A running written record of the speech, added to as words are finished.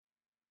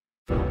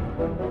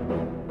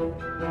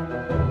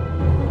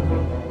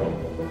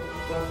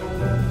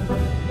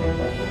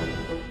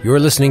You're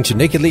listening to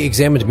Nakedly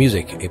Examined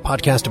Music, a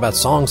podcast about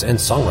songs and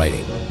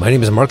songwriting. My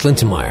name is Mark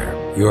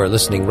Lintonmeyer. You are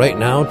listening right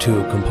now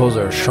to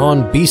composer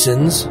Sean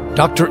Beeson's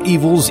Dr.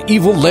 Evil's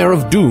Evil Lair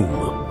of Doom.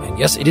 And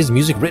yes, it is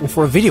music written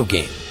for a video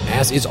game,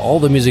 as is all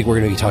the music we're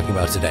going to be talking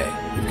about today.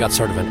 We've got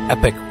sort of an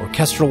epic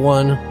orchestral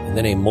one, and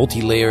then a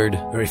multi-layered,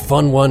 very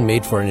fun one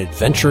made for an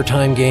adventure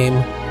time game,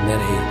 and then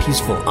a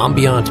peaceful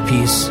ambient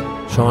piece.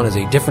 Sean is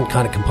a different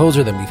kind of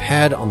composer than we've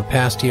had on the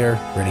past here.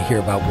 We're going to hear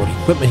about what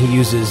equipment he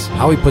uses,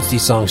 how he puts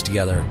these songs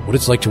together, what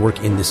it's like to work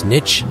in this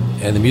niche,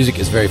 and the music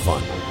is very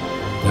fun.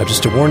 Now,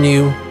 just to warn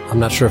you, I'm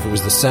not sure if it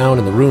was the sound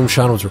in the room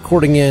Sean was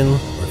recording in,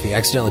 or if he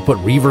accidentally put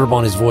reverb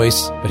on his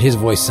voice, but his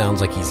voice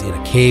sounds like he's in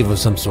a cave of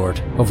some sort.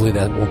 Hopefully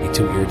that won't be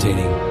too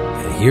irritating.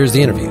 And here's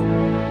the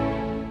interview.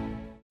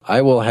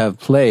 I will have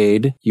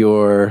played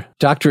your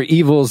Dr.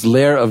 Evil's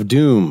Lair of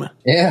Doom.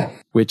 Yeah.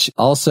 Which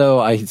also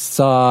I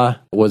saw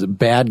was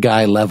bad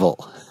guy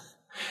level.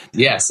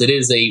 Yes, it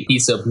is a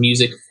piece of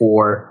music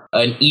for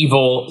an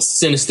evil,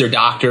 sinister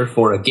doctor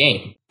for a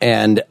game.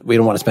 And we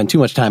don't want to spend too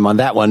much time on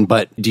that one,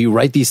 but do you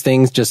write these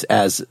things just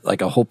as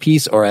like a whole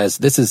piece, or as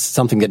this is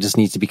something that just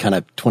needs to be kind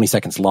of 20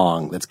 seconds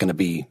long that's going to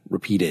be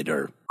repeated?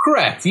 Or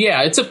Correct.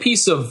 Yeah, it's a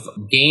piece of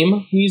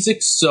game music,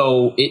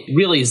 so it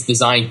really is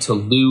designed to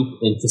loop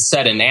and to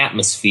set an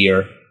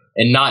atmosphere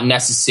and not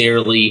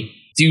necessarily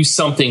do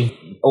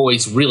something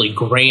always really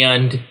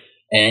grand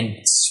and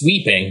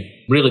sweeping.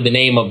 Really, the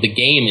name of the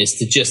game is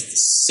to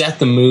just set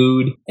the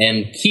mood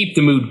and keep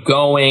the mood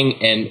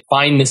going and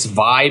find this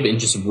vibe and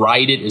just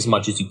ride it as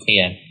much as you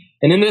can.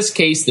 And in this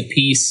case, the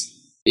piece,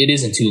 it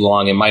isn't too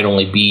long. It might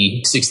only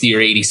be 60 or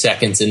 80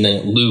 seconds and then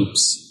it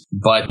loops.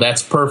 But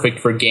that's perfect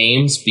for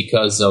games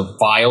because of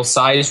file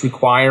size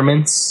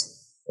requirements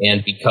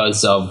and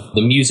because of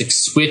the music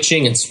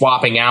switching and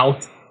swapping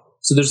out.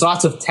 So there's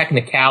lots of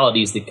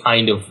technicalities that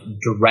kind of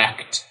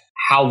direct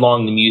how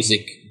long the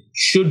music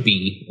should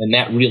be, and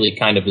that really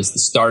kind of is the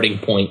starting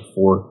point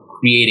for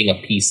creating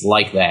a piece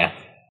like that.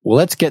 Well,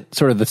 let's get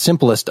sort of the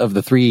simplest of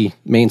the three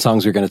main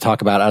songs we're going to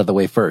talk about out of the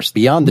way first.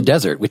 Beyond the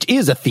Desert, which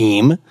is a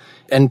theme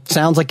and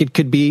sounds like it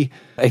could be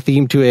a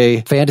theme to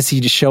a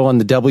fantasy show on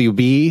the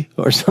WB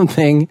or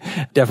something.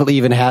 Definitely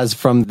even has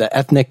from the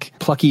ethnic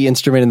plucky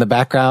instrument in the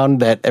background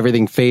that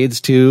everything fades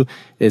to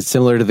is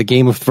similar to the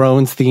Game of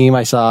Thrones theme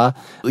I saw.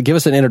 Give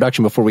us an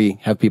introduction before we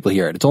have people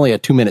hear it. It's only a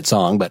 2-minute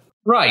song, but...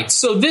 Right.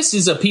 So this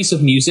is a piece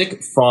of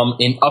music from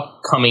an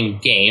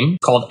upcoming game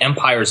called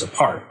Empires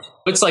Apart.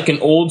 It's like an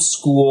old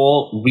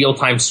school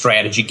real-time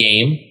strategy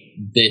game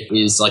that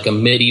is like a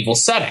medieval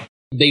setting.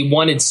 They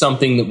wanted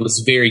something that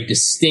was very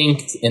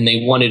distinct, and they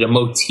wanted a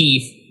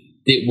motif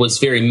that was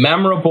very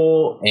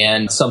memorable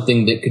and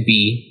something that could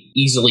be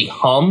easily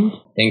hummed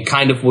and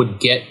kind of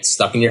would get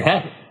stuck in your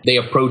head. They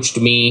approached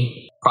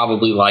me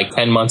probably like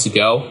 10 months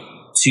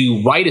ago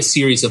to write a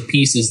series of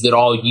pieces that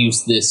all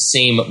use this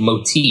same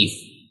motif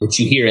that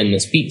you hear in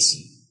this piece.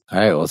 All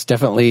right, well, it's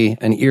definitely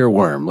an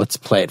earworm. Let's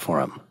play it for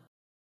him.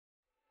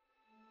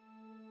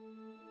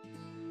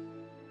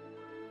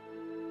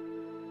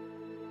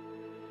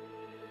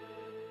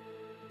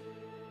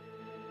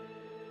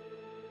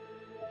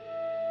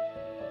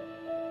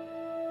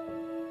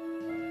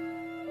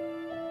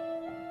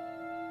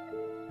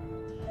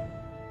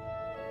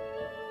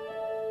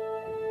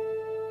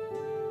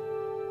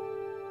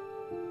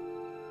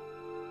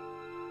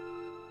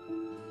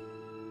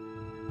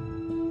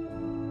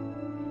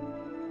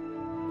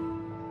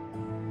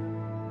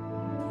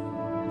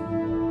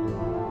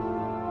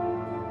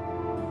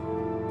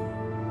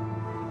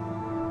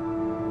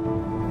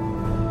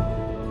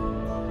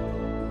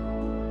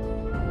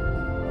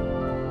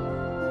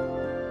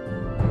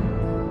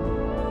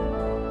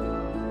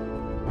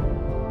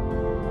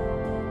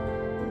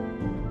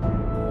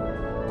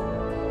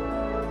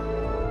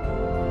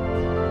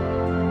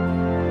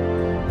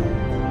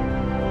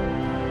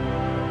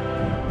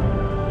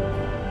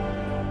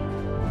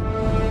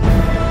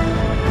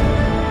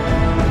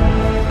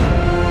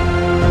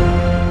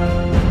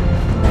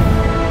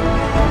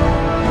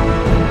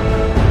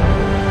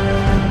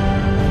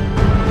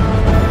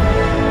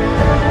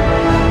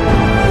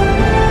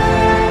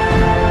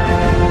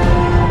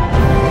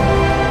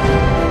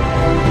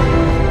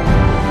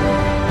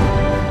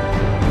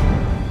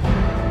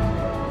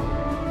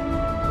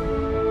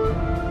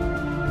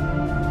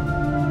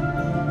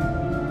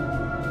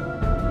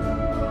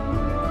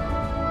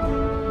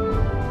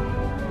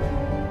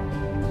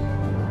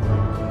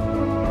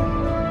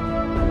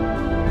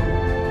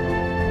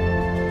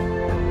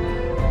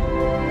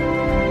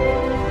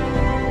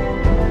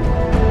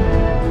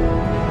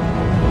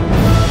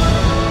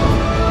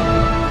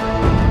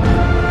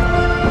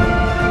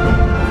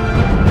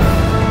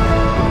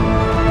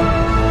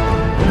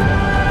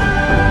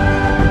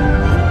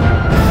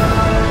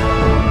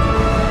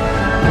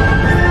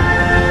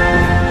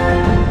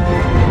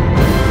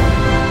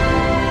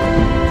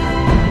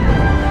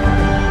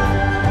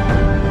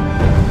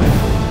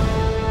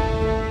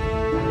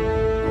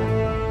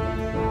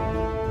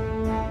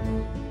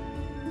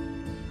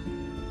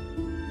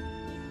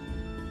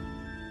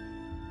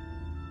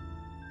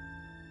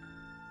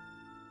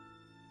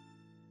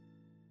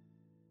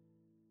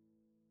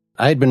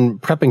 I had been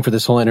prepping for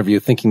this whole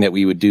interview thinking that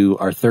we would do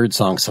our third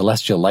song,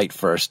 Celestial Light,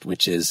 first,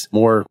 which is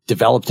more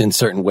developed in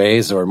certain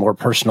ways or more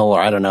personal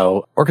or, I don't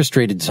know,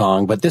 orchestrated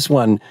song. But this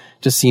one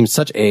just seems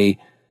such a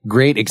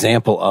great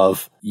example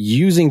of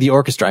using the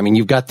orchestra. I mean,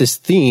 you've got this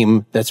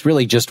theme that's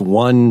really just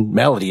one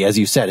melody. As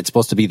you said, it's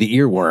supposed to be the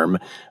earworm,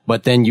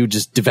 but then you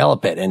just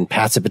develop it and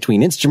pass it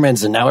between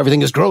instruments, and now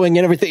everything is growing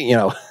and everything, you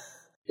know.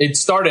 It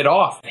started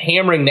off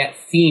hammering that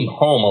theme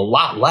home a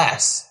lot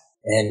less.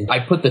 And I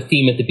put the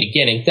theme at the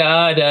beginning.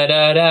 Da, da,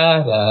 da,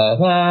 da, da,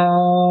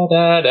 da,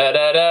 da, da,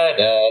 da, da,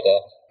 da.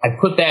 I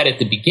put that at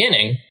the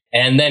beginning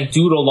and then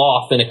doodled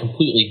off in a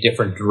completely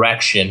different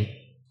direction.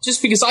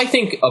 Just because I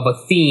think of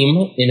a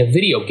theme in a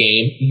video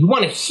game, you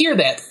want to hear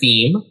that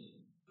theme,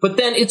 but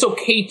then it's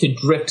okay to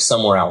drift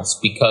somewhere else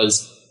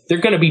because they're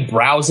going to be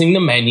browsing the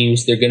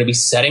menus. They're going to be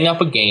setting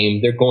up a game.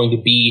 They're going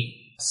to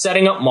be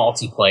setting up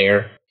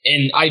multiplayer.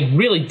 And I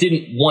really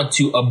didn't want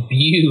to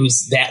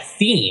abuse that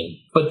theme.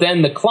 But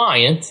then the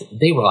client,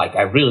 they were like,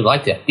 I really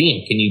like that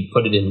theme. Can you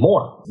put it in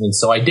more? And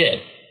so I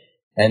did.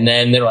 And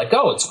then they're like,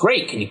 oh, it's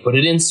great. Can you put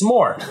it in some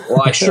more?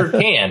 Well, I sure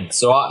can.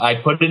 So I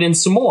put it in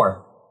some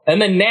more.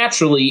 And then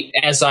naturally,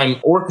 as I'm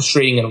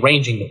orchestrating and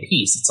arranging the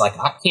piece, it's like,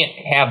 I can't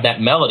have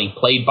that melody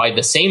played by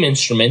the same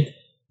instrument,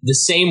 the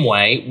same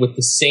way, with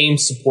the same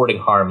supporting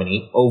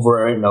harmony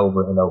over and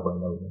over and over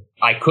and over.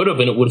 I could have,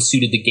 and it would have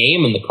suited the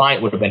game, and the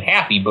client would have been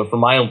happy. But for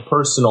my own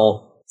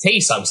personal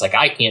taste, I was like,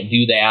 I can't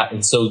do that.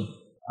 And so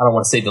I don't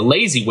want to say the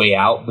lazy way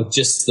out, but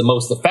just the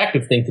most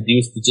effective thing to do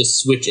is to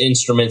just switch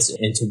instruments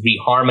and to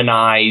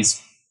reharmonize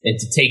and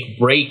to take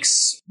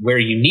breaks where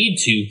you need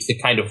to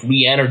kind of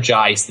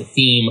re-energize the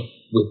theme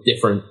with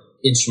different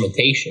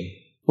instrumentation.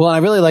 Well, I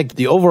really like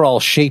the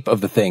overall shape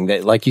of the thing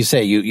that, like you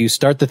say, you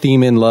start the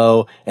theme in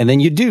low and then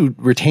you do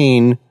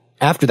retain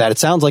after that. It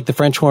sounds like the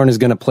French horn is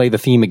going to play the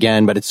theme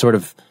again, but it sort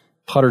of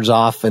putters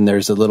off and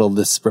there's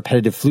this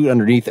repetitive flute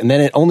underneath. And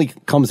then it only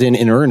comes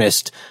in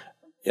earnest,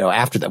 you know,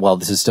 after that. Well,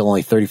 this is still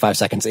only 35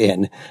 seconds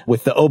in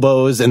with the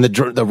oboes and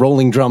the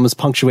rolling drums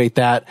punctuate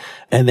that.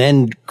 And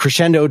then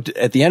crescendo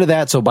at the end of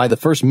that. So by the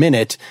first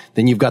minute,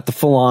 then you've got the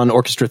full on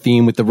orchestra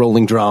theme with the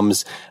rolling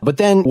drums. But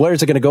then where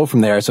is it going to go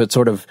from there? So it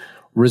sort of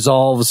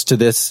resolves to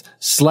this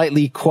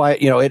slightly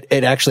quiet, you know, it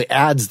actually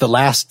adds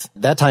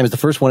that time is the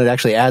first one. It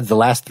actually adds the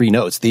last three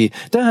notes, the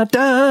da,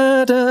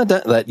 da, da, da,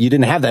 that you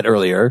didn't have that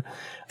earlier.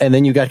 And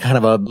then you got kind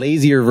of a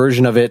lazier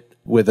version of it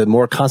with a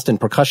more constant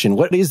percussion.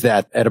 What is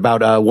that at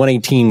about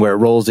 118 where it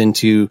rolls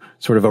into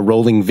sort of a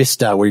rolling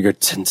vista where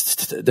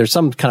there's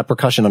some kind of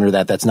percussion under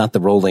that that's not the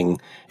rolling.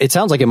 It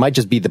sounds like it might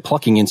just be the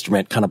plucking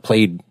instrument kind of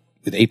played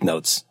with eighth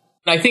notes.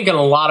 I think in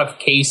a lot of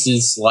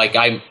cases, like,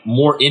 I'm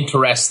more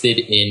interested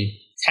in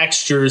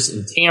textures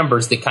and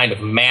timbres that kind of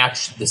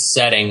match the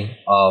setting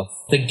of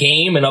the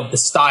game and of the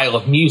style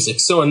of music.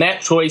 So in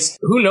that choice,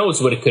 who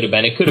knows what it could have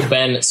been? It could have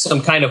been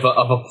some kind of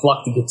a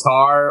plucked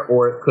guitar,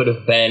 or it could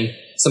have been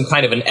some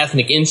kind of an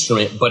ethnic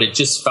instrument, but it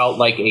just felt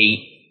like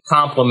a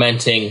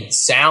complementing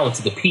sound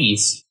to the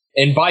piece.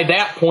 And by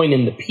that point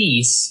in the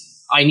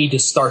piece, I need to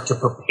start to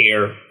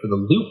prepare for the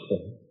loop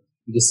thing.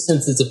 Because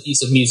since it's a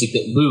piece of music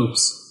that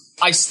loops,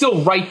 I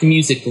still write the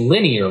music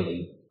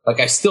linearly. Like,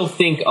 I still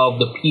think of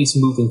the piece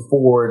moving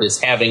forward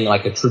as having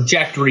like a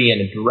trajectory and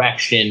a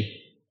direction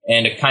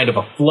and a kind of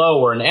a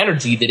flow or an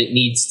energy that it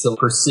needs to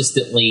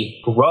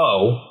persistently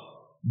grow.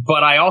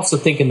 But I also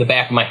think in the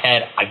back of my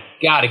head, I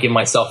got to give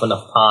myself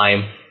enough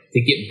time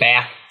to get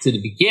back to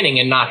the beginning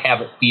and not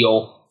have it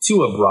feel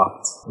too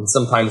abrupt. And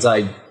sometimes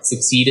I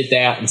succeed at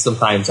that, and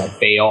sometimes I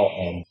fail.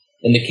 And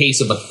in the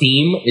case of a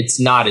theme, it's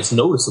not as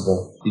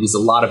noticeable because a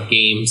lot of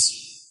games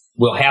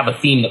will have a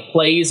theme that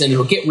plays and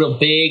it'll get real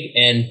big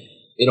and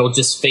it'll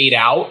just fade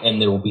out,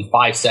 and there will be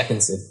 5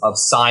 seconds of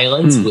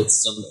silence with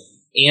some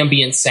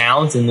ambient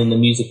sounds, and then the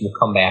music will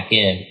come back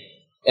in.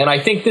 And I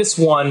think this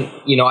one,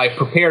 you know, I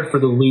prepared for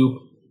the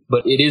loop,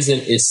 but it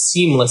isn't as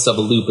seamless of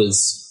a loop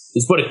as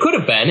what it could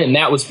have been, and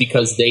that was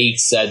because they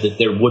said that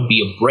there would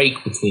be a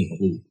break between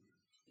the loop.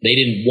 They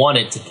didn't want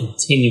it to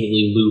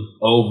continually loop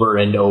over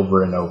and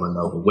over and over and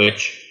over,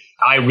 which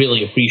I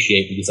really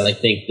appreciate, because I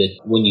think that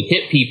when you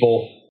hit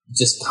people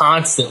just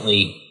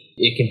constantly,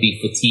 it can be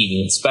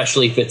fatiguing,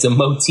 especially if it's a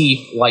motif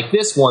like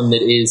this one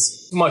that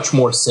is much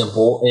more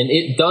simple, and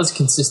it does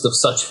consist of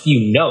such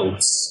few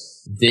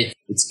notes that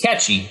it's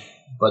catchy,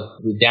 but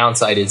the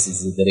downside is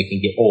that it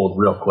can get old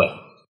real quick.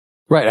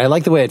 Right. I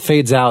like the way it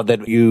fades out,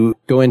 that you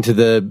go into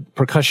the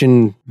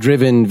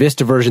percussion-driven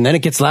Vista version, then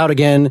it gets loud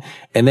again,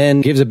 and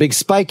then gives a big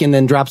spike, and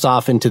then drops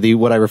off into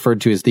what I referred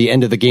to as the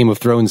end of the Game of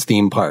Thrones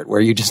theme part, where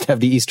you just have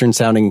the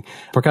Eastern-sounding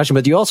percussion.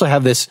 But you also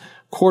have this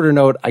quarter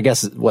note, I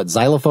guess,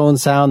 xylophone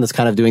sound that's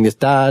kind of doing this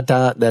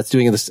da-da, that's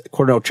doing this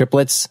quarter note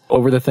triplets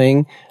over the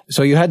thing.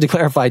 So you had to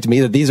clarify to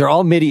me that these are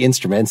all MIDI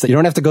instruments, that you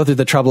don't have to go through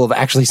the trouble of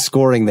actually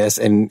scoring this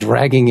and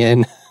dragging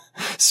in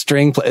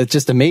string play. It's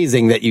just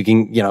amazing that you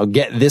can,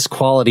 get this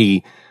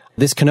quality.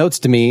 This connotes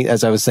to me,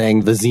 as I was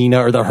saying, the Xena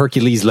or the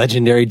Hercules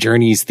Legendary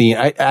Journeys theme.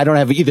 I don't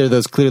have either of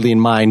those clearly in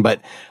mind,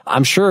 but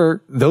I'm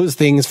sure those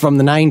things from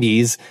the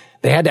 90s,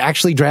 they had to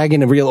actually drag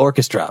in a real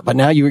orchestra. But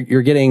now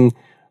you're getting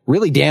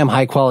really damn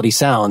high quality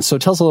sounds. So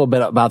tell us a little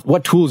bit about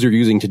what tools you're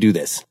using to do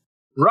this.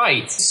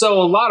 Right.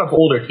 So a lot of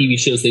older TV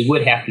shows, they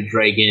would have to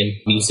drag in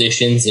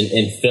musicians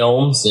and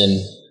films, and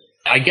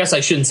I guess I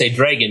shouldn't say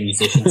drag in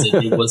musicians.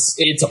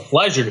 It's a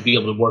pleasure to be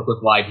able to work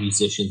with live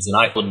musicians, and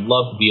I would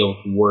love to be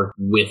able to work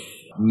with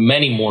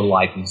many more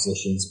live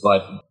musicians,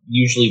 but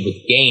usually with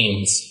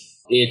games,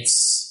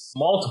 it's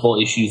multiple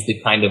issues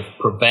that kind of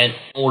prevent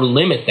or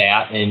limit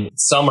that, and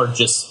some are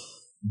just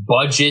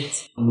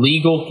budget,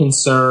 legal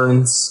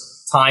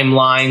concerns,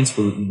 timelines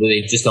where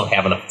they just don't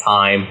have enough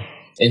time.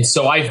 And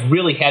so I've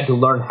really had to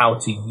learn how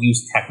to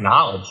use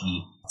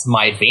technology to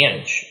my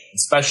advantage,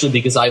 especially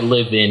because I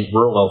live in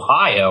rural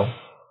Ohio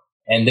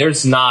and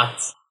there's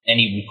not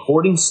any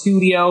recording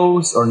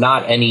studios or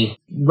not any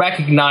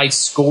recognized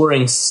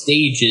scoring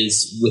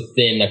stages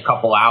within a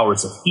couple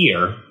hours of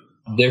here.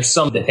 There's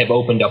some that have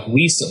opened up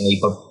recently,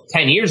 but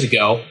 10 years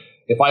ago,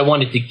 if I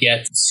wanted to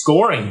get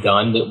scoring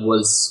done that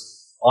was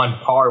on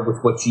par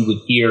with what you would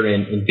hear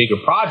in bigger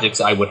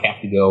projects, I would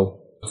have to go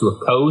to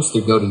a coast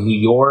or go to New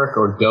York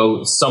or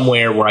go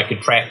somewhere where I could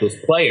track those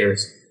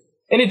players.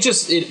 And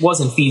it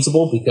wasn't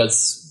feasible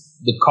because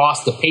the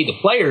cost to pay the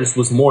players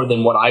was more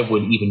than what I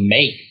would even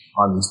make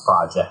on these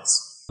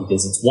projects,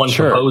 because it's one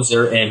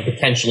composer and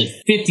potentially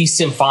 50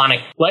 symphonic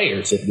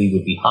players that we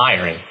would be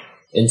hiring.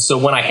 And so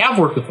when I have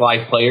worked with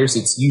live players,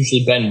 it's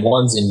usually been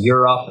ones in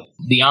Europe.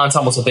 The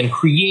ensembles have been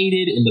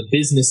created, and the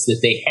business that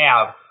they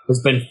have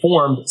has been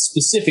formed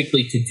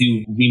specifically to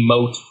do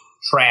remote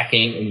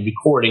tracking and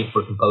recording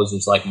for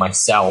composers like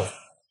myself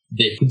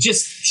that could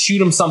just shoot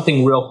them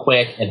something real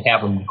quick and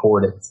have them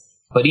record it.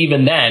 But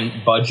even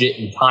then, budget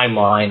and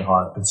timeline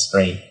are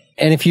constrained.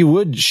 And if you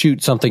would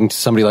shoot something to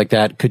somebody like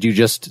that, could you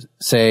just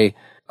say,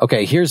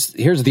 okay, here's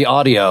the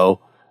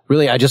audio.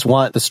 Really, I just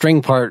want the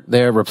string part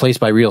there replaced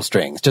by real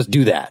strings. Just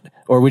do that.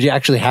 Or would you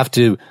actually have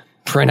to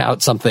print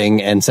out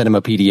something and send them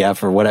a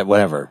PDF or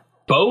whatever?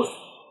 Both.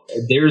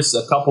 There's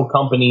a couple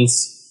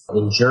companies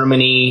in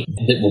Germany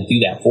that will do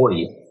that for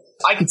you.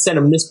 I could send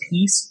them this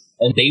piece,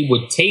 and they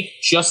would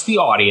take just the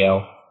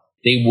audio.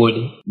 They would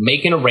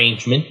make an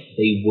arrangement.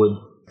 They would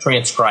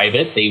transcribe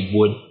it. They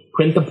would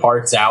print the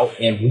parts out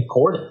and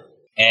record it.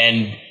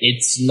 And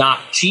it's not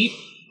cheap,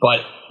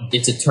 but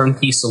it's a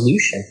turnkey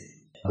solution.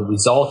 The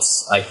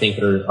results, I think,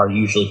 are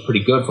usually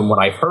pretty good from what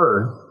I've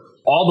heard,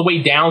 all the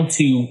way down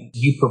to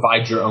you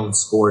provide your own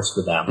scores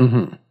for them.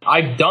 Mm-hmm.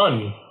 I've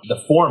done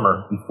the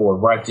former before,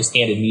 where I've just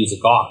handed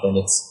music off, and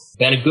it's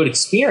been a good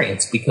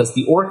experience because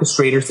the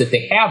orchestrators that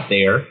they have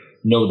there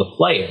know the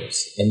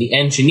players, and the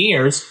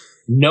engineers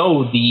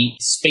know the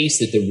space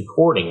that they're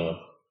recording in,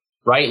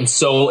 right? And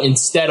so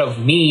instead of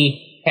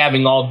me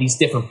having all these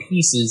different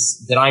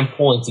pieces that I'm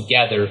pulling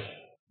together,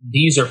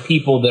 these are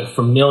people that are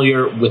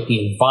familiar with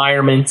the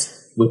environment,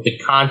 with the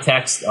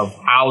context of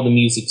how the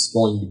music's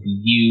going to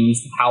be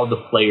used, how the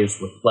players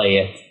would play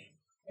it.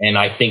 And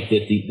I think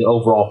that the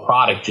overall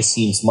product just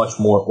seems much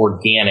more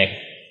organic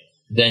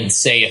than,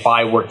 say, if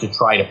I were to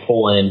try to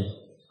pull in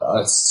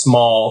a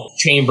small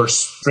chamber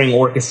string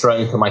orchestra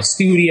into my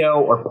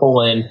studio or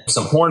pull in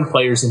some horn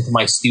players into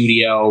my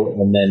studio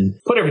and then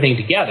put everything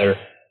together.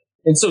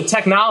 And so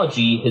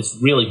technology has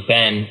really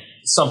been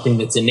something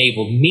that's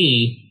enabled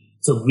me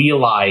to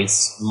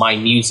realize my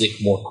music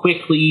more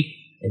quickly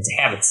and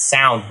to have it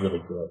sound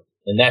really good.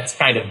 And that's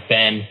kind of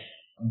been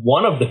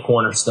one of the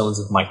cornerstones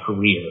of my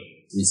career,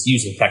 is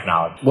using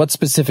technology. What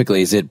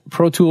specifically? Is it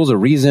Pro Tools or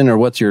Reason, or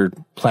what's your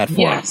platform?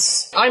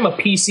 Yes. I'm a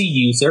PC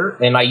user,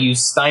 and I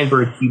use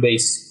Steinberg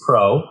Cubase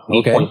Pro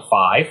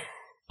 8.5.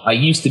 I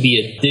used to be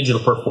a digital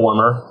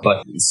performer,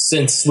 but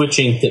since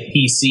switching to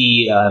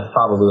PC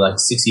probably like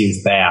 6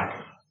 years back,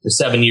 or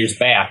 7 years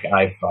back,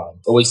 I've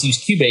always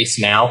used Cubase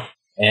now.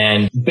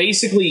 And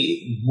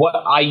basically what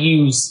I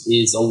use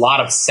is a lot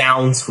of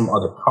sounds from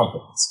other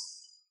companies.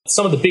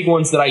 Some of the big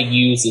ones that I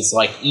use is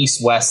like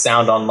East West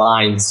Sound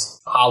Online's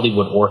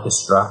Hollywood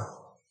Orchestra.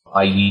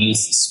 I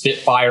use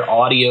Spitfire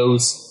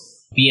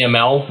Audio's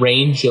BML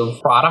range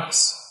of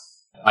products.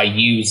 I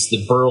use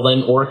the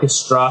Berlin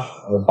Orchestra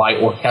by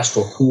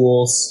Orchestral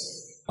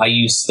Tools. I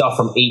use stuff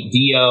from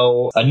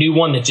 8Dio. A new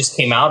one that just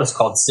came out is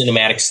called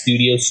Cinematic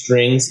Studio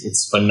Strings.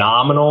 It's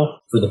phenomenal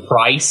for the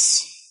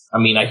price. I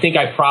mean, I think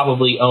I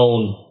probably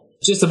own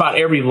just about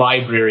every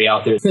library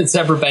out there that's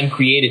ever been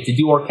created to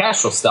do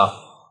orchestral stuff.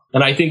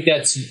 And I think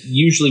that's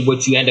usually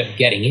what you end up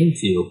getting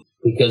into,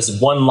 because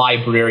one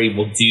library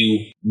will do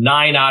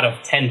 9 out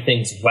of 10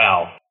 things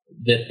well.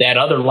 That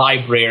other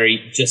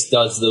library just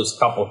does those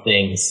couple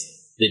things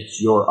that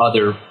your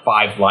other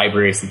 5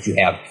 libraries that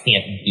you have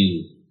can't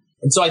do.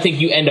 And so I think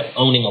you end up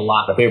owning a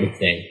lot of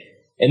everything.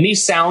 And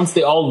these sounds,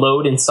 they all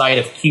load inside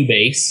of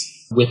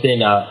Cubase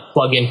within a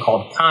plugin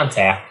called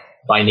Kontakt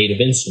by Native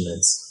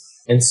Instruments.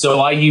 And so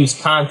I use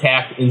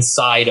Kontakt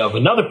inside of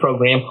another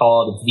program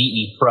called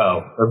VE Pro,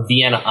 or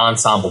Vienna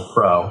Ensemble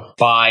Pro,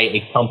 by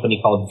a company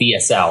called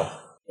VSL.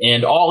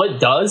 And all it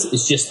does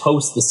is just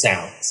host the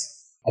sounds.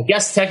 I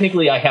guess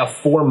technically I have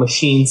 4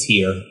 machines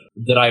here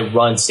that I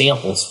run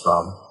samples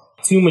from.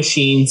 2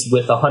 machines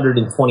with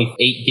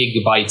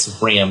 128 gigabytes of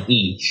RAM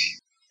each.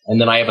 And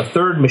then I have a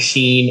third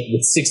machine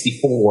with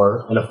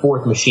 64 and a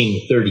fourth machine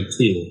with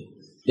 32.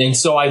 And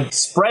so I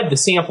spread the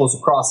samples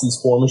across these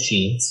 4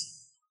 machines.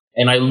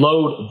 And I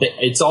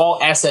it's all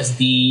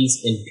SSDs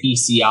and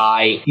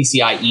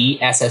PCIe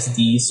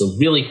SSDs, so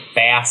really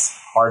fast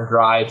hard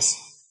drives,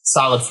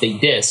 solid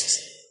state disks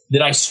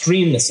that I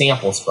stream the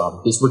samples from,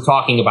 because we're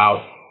talking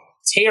about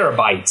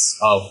terabytes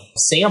of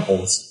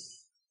samples.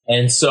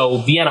 And so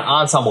Vienna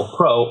Ensemble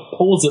Pro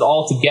pulls it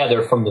all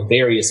together from the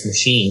various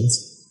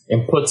machines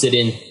and puts it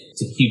into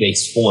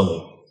Cubase for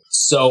me.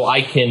 So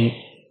I can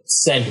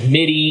send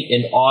MIDI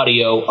and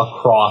audio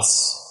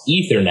across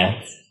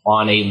Ethernet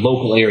on a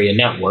local area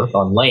network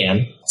on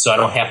LAN, so I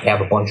don't have to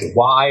have a bunch of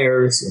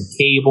wires and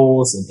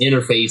cables and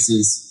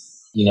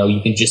interfaces. You know,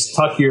 you can just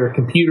tuck your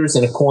computers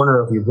in a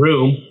corner of your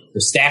room or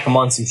stack them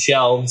on some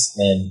shelves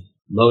and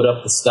load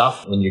up the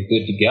stuff and you're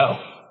good to go.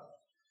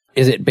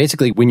 Is it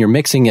basically when you're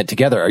mixing it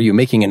together, are you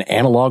making an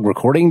analog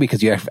recording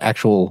because you have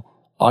actual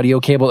audio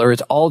cable, or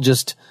it's all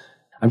just,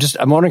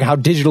 I'm wondering how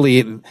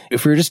digitally,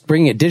 if you're just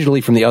bringing it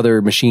digitally from the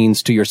other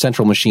machines to your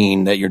central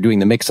machine that you're doing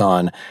the mix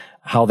on,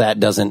 how that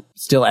doesn't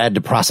still add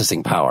to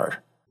processing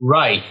power.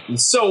 Right.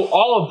 So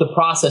all of the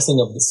processing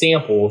of the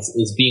samples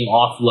is being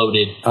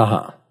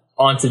offloaded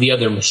onto the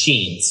other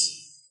machines.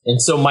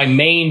 And so my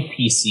main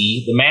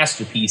PC, the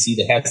master PC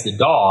that has the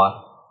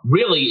DAW,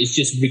 really is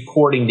just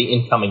recording the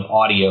incoming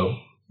audio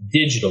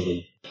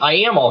digitally. I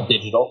am all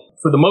digital.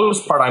 For the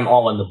most part, I'm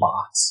all in the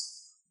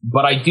box.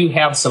 But I do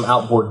have some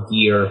outboard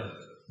gear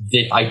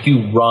that I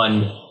do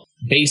run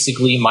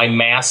basically my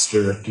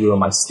master through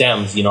my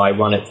stems. You know, I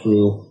run it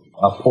through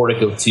a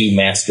Portico 2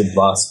 master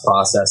bus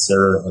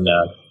processor and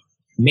a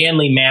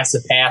Manley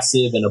Massive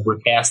Passive and a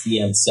Bricasti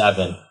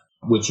M7,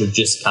 which are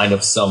just kind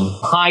of some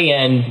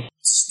high-end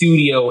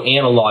studio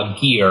analog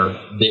gear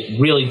that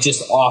really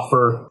just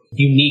offer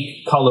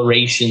unique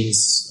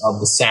colorations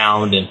of the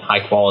sound and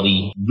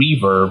high-quality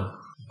reverb.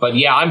 But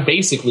yeah, I'm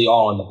basically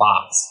all in the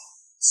box.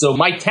 So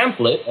my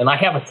template, and I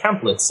have a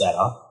template set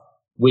up,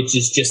 which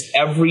is just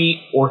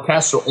every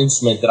orchestral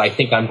instrument that I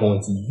think I'm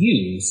going to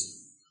use.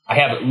 I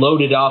have it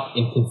loaded up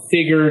and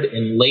configured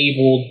and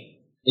labeled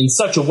in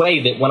such a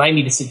way that when I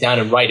need to sit down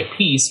and write a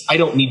piece, I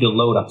don't need to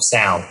load up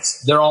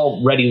sounds. They're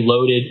all ready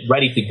loaded,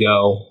 ready to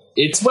go.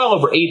 It's well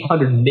over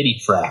 800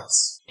 MIDI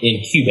tracks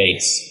in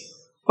Cubase.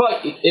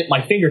 But at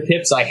my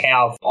fingertips, I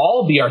have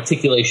all the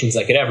articulations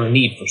I could ever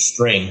need for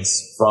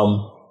strings,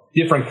 from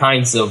different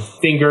kinds of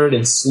fingered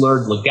and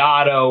slurred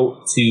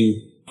legato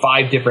to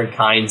 5 different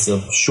kinds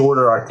of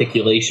shorter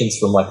articulations,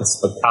 from like a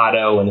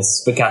spiccato and a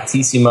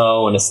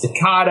spiccatissimo and a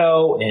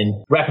staccato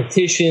and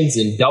repetitions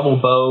and double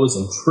bows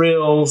and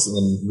trills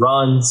and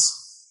runs.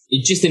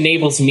 It just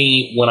enables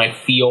me, when I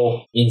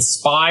feel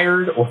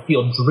inspired or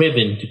feel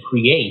driven to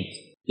create,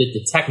 that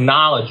the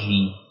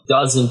technology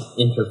doesn't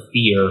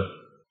interfere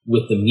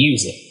with the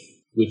music,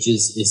 which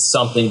is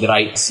something that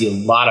I see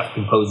a lot of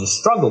composers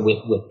struggle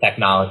with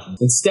technology.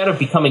 Instead of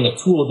becoming a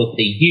tool that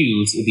they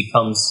use, it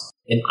becomes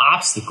an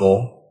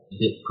obstacle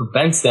that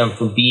prevents them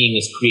from being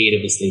as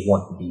creative as they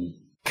want to be.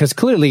 Because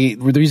clearly,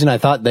 the reason I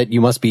thought that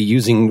you must be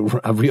using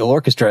a real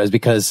orchestra is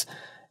because,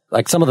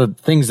 like, some of the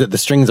things that the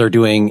strings are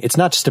doing, it's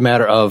not just a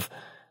matter of,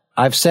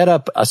 I've set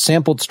up a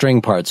sampled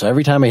string part, so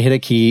every time I hit a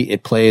key,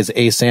 it plays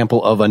a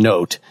sample of a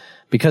note.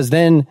 Because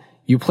then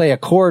you play a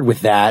chord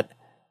with that,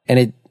 and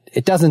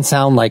it doesn't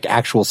sound like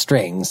actual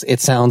strings. It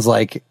sounds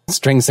like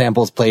string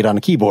samples played on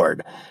a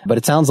keyboard. But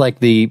it sounds like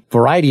the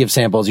variety of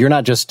samples, you're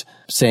not just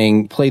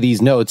saying play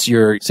these notes,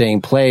 you're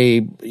saying play,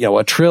 you know,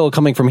 a trill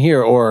coming from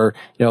here, or,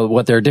 you know,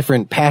 what there are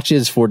different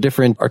patches for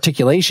different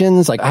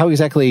articulations. Like, how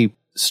exactly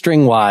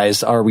string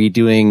wise are we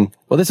doing?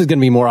 Well, this is going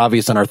to be more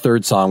obvious on our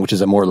third song, which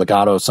is a more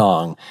legato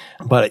song.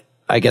 But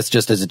I guess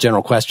just as a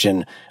general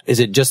question, is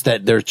it just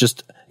that there's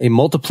just a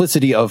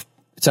multiplicity of,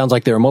 it sounds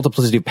like there are a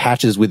multiplicity of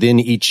patches within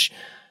each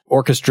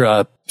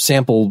orchestra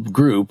sample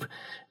group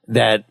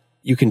that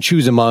you can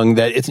choose among,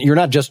 that you're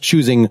not just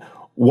choosing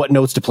what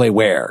notes to play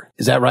where.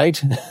 Is that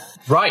right?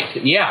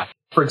 Right, yeah.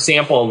 For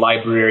example, a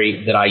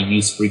library that I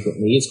use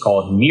frequently is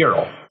called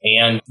Mural,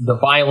 and the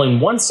violin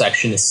 1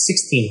 section is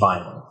 16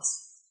 violins.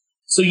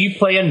 So you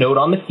play a note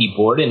on the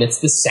keyboard, and it's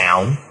the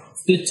sound,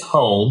 it's the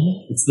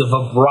tone, it's the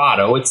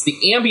vibrato, it's the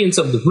ambience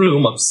of the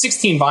room of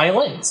 16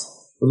 violins.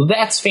 Well,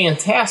 that's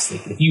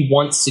fantastic if you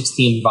want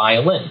 16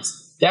 violins.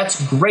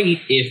 That's great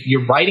if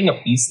you're writing a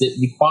piece that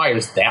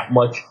requires that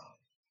much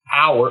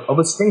power of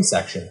a string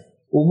section.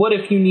 Well, what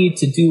if you need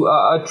to do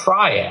a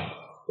triad?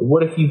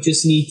 What if you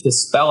just need to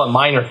spell a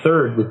minor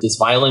third with this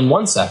violin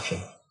 1 section?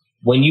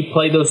 When you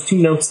play those 2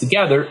 notes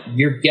together,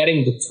 you're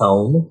getting the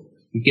tone,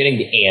 you're getting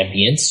the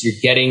ambience, you're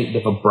getting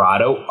the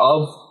vibrato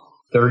of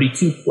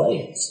 32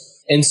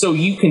 players. And so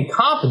you can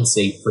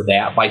compensate for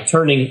that by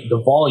turning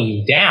the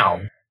volume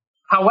down.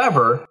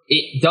 However,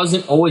 it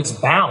doesn't always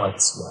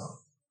balance well.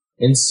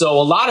 And so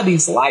a lot of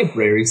these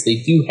libraries,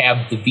 they do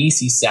have the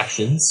VC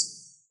sections,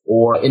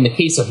 or in the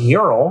case of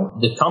Mural,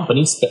 the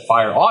company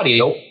Spitfire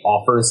Audio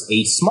offers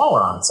a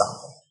smaller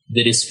ensemble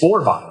that is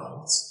 4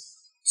 violins.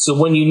 So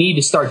when you need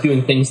to start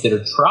doing things that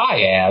are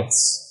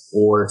triads,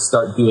 or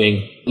start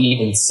doing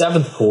even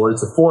seventh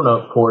chords or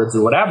 4-note chords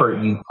or whatever,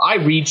 I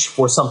reach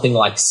for something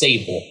like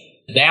Sable.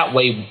 That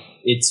way,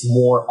 it's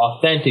more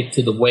authentic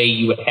to the way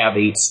you would have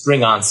a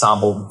string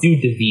ensemble do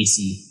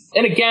Divisi.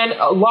 And again,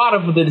 a lot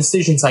of the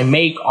decisions I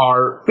make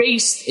are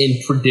based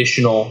in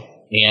traditional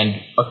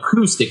and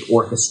acoustic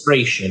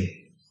orchestration.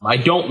 I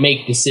don't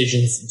make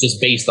decisions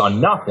just based on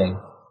nothing.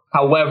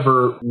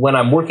 However, when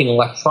I'm working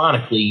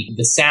electronically,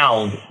 the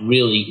sound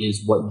really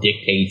is what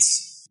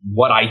dictates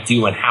what I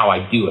do and how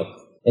I do it.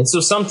 And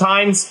so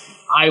sometimes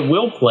I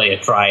will play a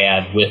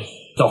triad with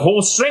the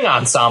whole string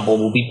ensemble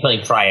will be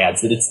playing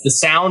triads, that it's the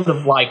sound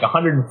of like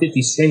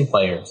 150 string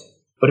players.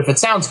 But if it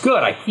sounds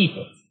good, I keep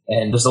it.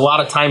 And there's a lot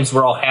of times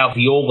where I'll have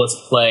violas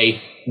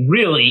play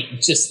really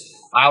just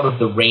out of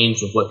the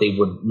range of what they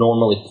would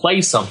normally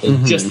play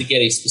something just to get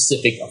a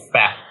specific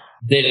effect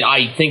that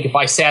I think if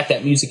I sat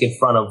that music in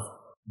front of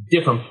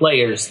different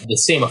players, the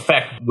same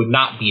effect would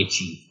not be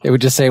achieved. They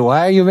would just say,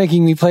 why are you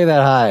making me play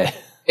that high?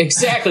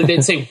 Exactly.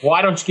 They'd say,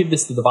 why don't you give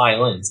this to the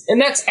violins? And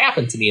that's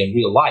happened to me in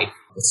real life,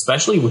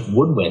 especially with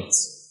woodwinds.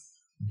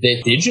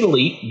 That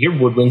digitally, your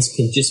woodwinds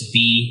can just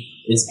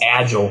be as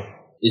agile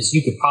as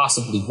you could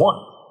possibly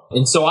want.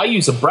 And so I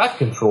use a breath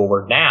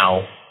controller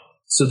now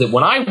so that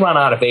when I run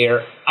out of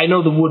air, I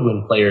know the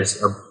woodwind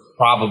players are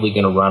probably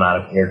going to run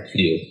out of air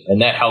too.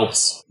 And that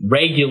helps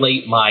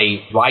regulate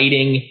my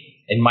writing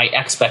and my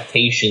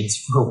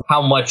expectations for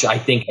how much I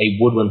think a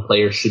woodwind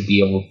player should be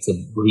able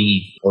to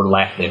breathe or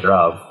lack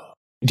thereof.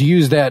 Do you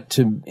use that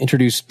to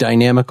introduce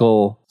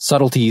dynamical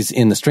subtleties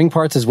in the string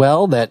parts as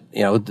well? That,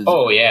 you know.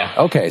 Oh, yeah.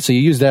 Okay. So you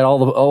use that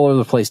all over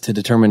the place to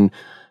determine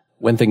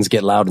when things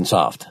get loud and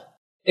soft.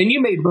 And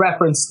you made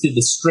reference to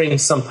the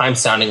strings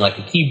sometimes sounding like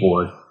a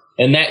keyboard,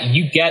 and that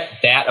you get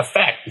that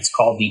effect. It's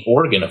called the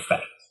organ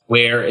effect,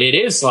 where it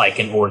is like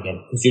an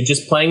organ because you're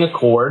just playing a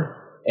chord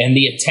and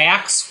the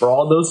attacks for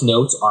all those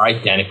notes are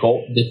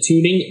identical. The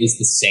tuning is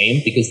the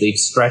same because they've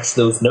stretched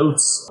those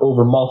notes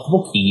over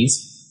multiple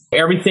keys.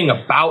 Everything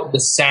about the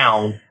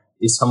sound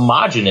is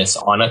homogeneous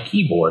on a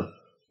keyboard.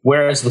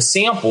 Whereas with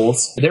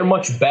samples, they're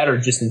much better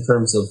just in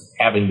terms of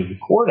having the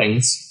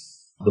recordings,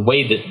 the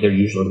way that they're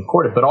usually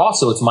recorded. But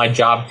also it's my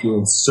job to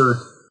insert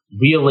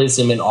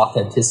realism and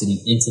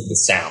authenticity into the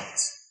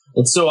sounds.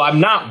 And so I'm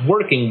not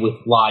working with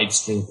live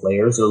string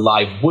players or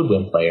live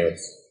woodwind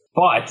players,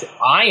 but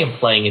I am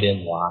playing it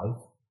in live.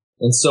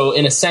 And so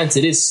in a sense,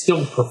 it is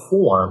still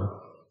performed.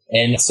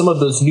 And some of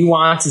those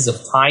nuances of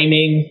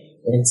timing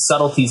and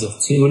subtleties of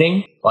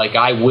tuning, like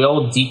I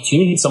will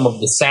detune some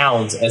of the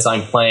sounds as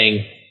I'm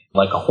playing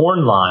like a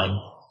horn line,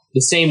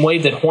 the same way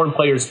that horn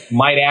players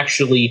might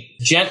actually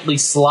gently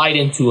slide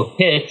into a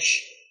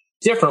pitch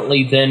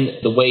differently than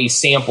the way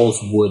samples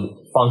would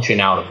function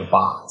out of the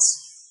box.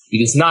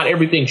 Because not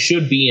everything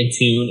should be in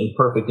tune and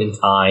perfect in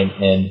time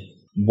and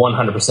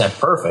 100%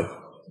 perfect,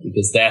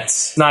 because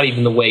that's not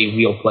even the way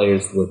real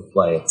players would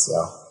play it.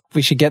 So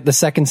we should get the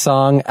second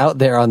song out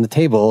there on the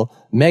table,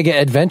 Mega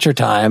Adventure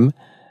Time,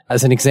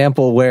 as an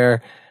example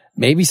where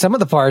maybe some of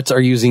the parts are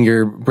using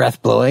your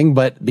breath blowing,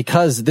 but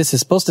because this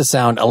is supposed to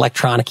sound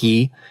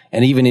electronic-y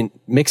and even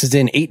mixes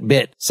in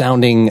 8-bit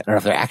sounding, I don't know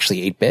if they're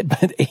actually 8-bit, but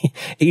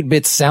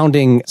 8-bit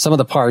sounding some of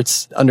the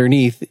parts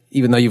underneath,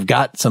 even though you've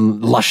got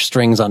some lush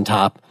strings on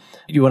top.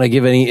 Do you want to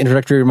give any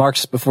introductory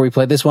remarks before we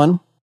play this one?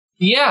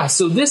 Yeah,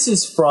 so this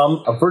is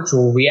from a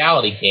virtual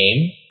reality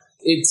game.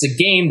 It's a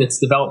game that's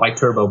developed by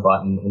Turbo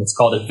Button, and it's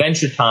called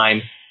Adventure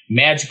Time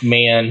Magic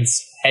Man's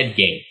Head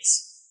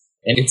Games.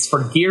 And it's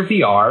for Gear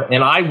VR,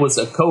 and I was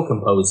a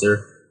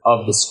co-composer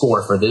of the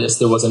score for this.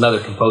 There was another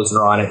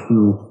composer on it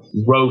who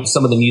wrote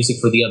some of the music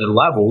for the other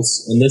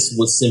levels, and this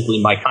was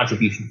simply my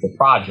contribution to the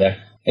project.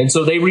 And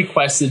so they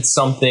requested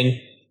something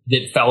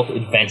that felt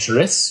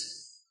adventurous,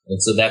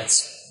 and so that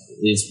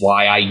is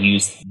why I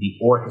used the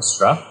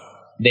orchestra.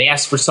 They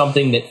asked for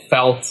something that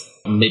felt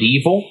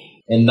medieval,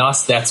 and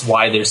thus that's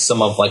why there's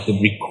some of like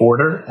the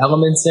recorder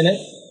elements in it.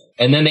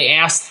 And then they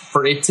asked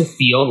for it to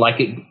feel like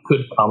it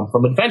could come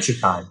from Adventure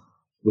Time,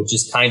 which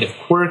is kind of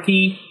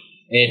quirky.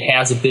 It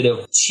has a bit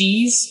of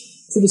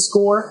cheese to the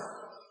score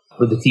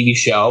for the TV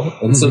show.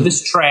 And so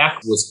this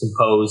track was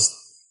composed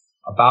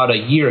about a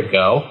year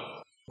ago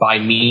by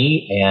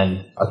me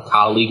and a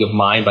colleague of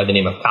mine by the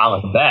name of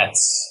Colin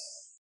Betts.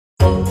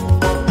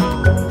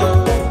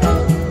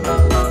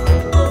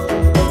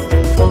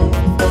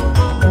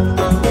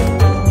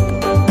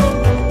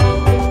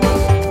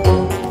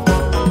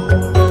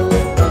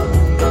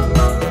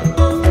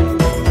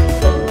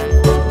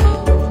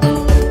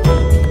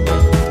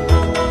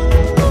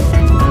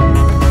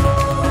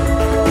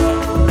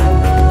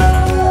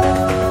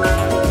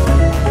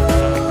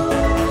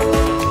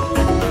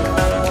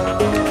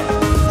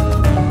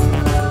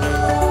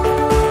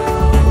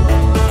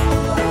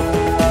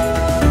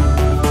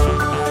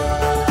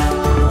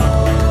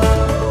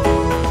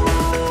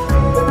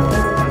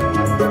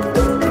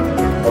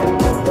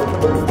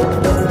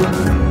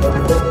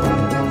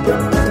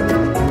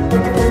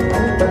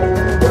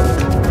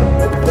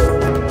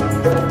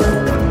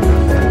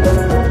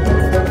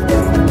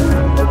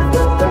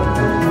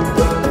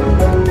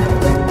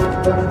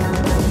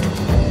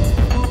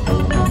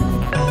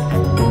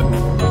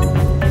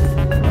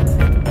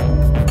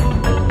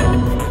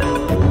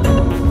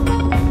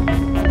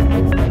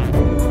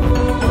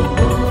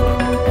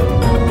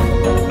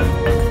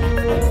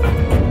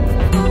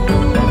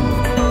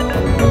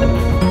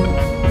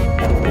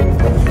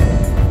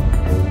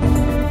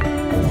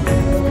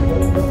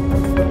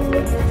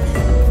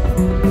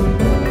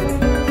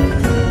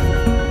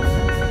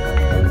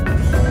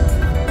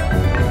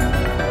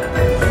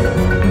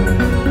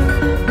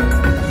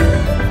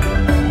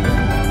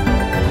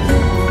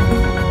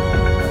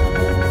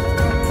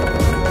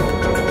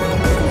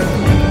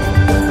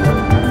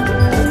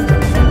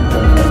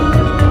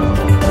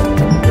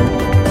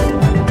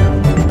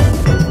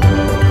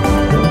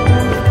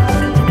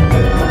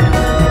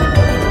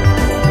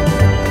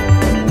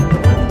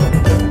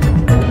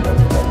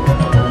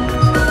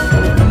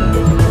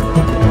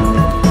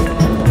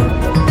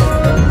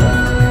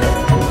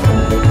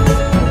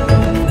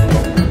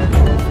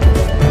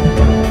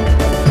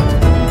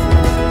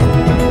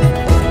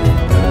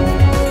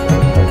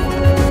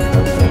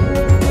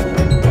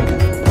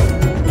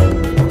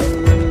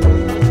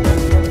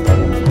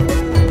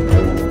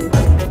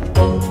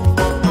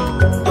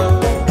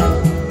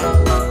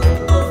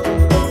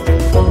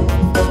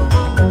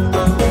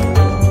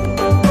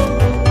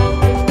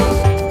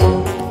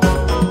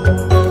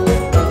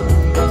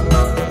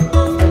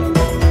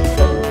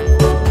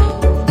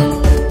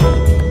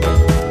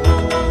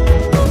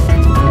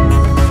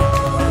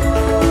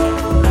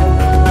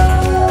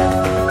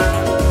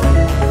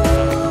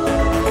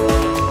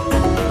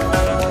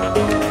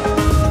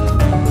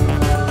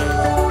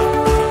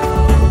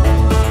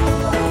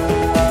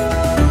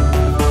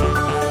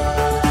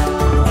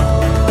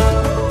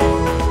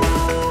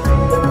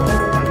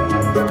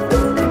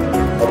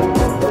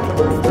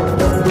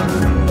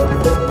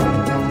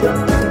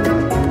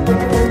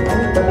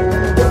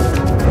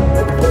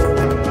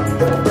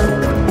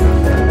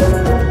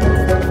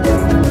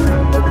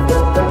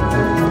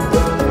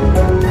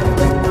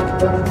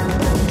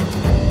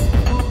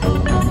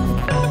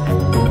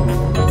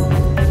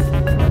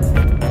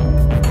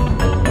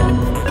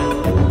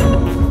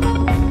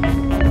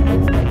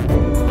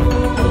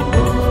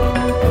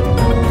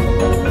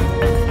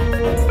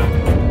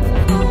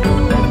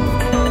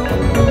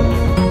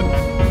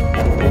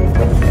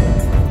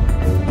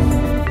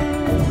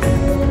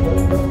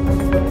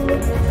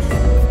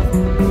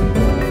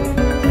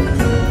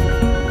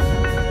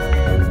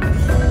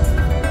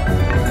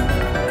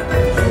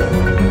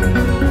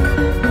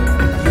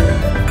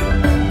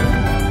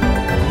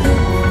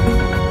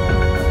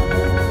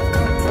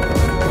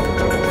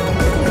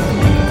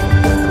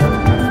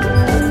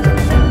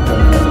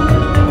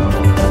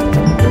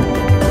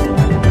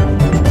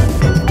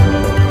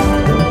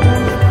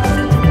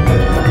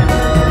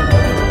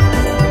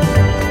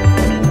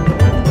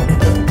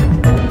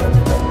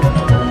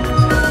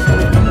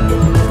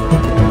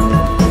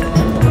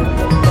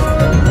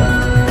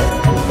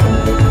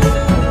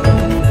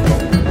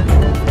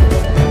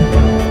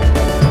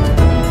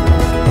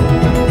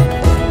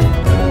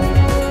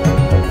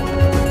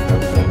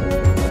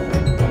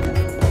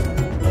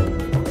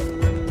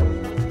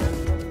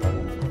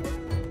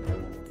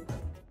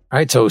 All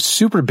right. So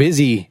super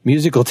busy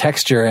musical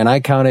texture. And I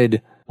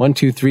counted 1,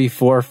 2, 3,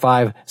 4,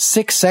 5,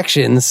 6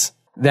 sections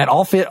that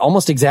all fit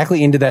almost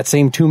exactly into that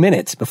same 2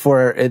 minutes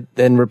before it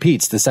then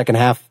repeats. The second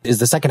half, is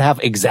the second half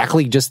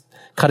exactly just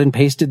cut and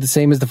pasted the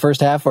same as the first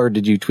half, or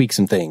did you tweak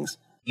some things?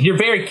 You're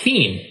very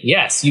keen.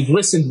 Yes, you've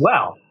listened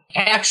well.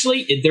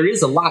 Actually, there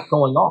is a lot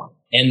going on.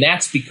 And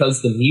that's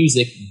because the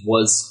music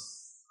was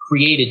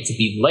created to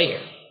be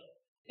layered.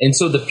 And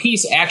so the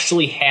piece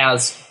actually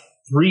has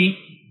 3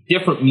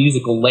 different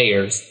musical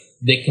layers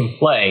that can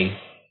play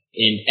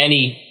in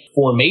any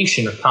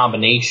formation or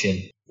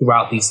combination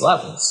throughout these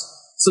levels.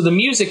 So the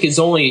music is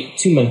only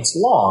 2 minutes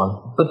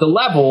long, but the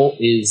level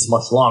is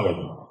much longer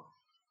than that.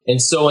 And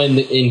so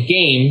in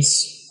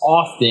games,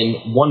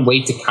 often one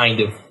way to kind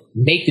of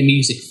make the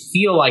music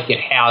feel like it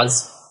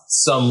has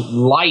some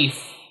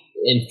life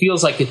and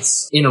feels like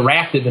it's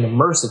interactive and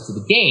immersive to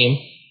the game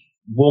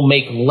will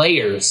make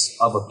layers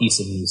of a piece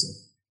of music.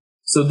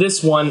 So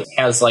this one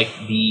has like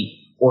the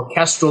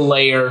orchestral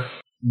layer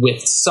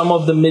with some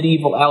of the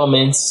medieval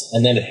elements,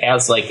 and then it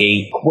has like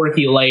a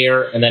quirky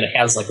layer, and then it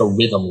has like a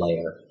rhythm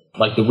layer.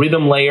 Like the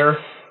rhythm layer,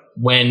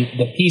 when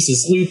the piece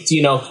is looped,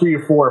 3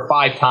 or 4 or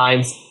 5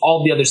 times,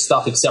 all the other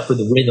stuff except for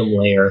the rhythm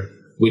layer,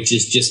 which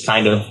is just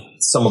kind of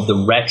some of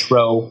the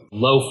retro,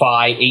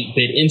 lo-fi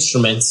 8-bit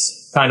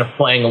instruments kind of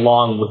playing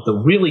along with the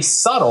really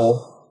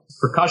subtle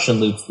percussion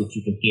loops that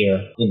you can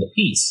hear in the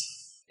piece.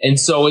 And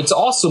so it's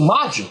also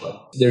modular.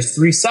 There's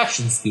 3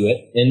 sections to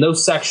it, and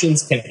those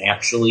sections can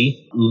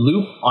actually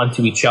loop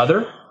onto each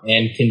other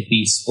and can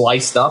be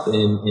spliced up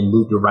and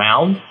moved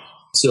around.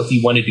 So if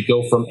you wanted to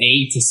go from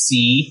A to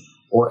C,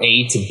 or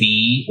A to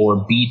B,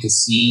 or B to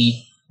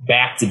C,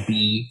 back to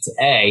B to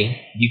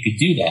A, you could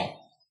do that.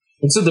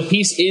 And so the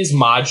piece is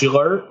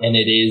modular, and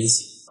it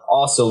is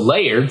also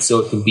layered, so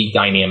it can be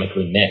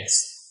dynamically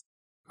mixed.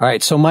 All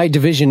right. So my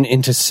division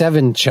into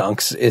 7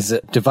 chunks is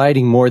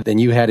dividing more than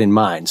you had in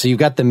mind. So you've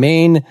got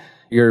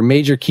your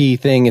major key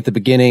thing at the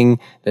beginning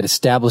that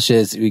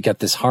establishes we got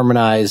this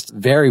harmonized,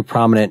 very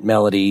prominent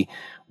melody,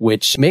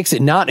 which makes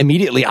it not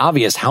immediately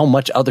obvious how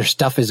much other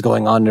stuff is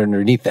going on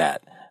underneath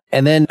that.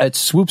 And then it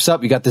swoops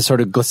up. You got this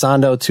sort of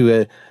glissando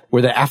to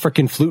where the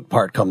African flute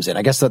part comes in.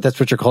 I guess that's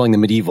what you're calling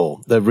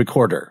the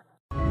recorder.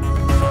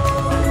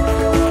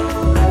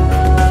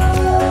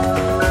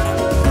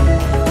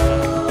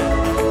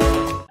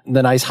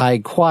 The nice high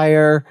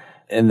choir,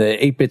 and the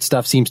 8-bit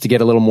stuff seems to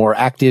get a little more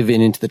active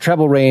and into the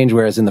treble range,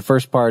 whereas in the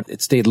first part,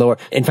 it stayed lower.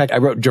 In fact, I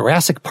wrote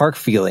Jurassic Park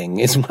feeling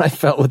is what I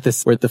felt with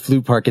this, where the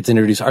flute part gets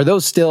introduced. Are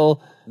those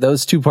still,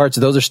 those 2 parts,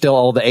 those are still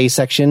all the A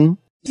section?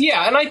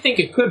 Yeah, and I think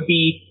it could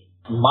be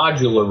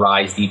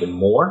modularized even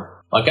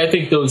more. Like, I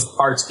think those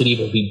parts could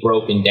even be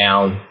broken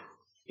down.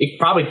 It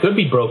probably could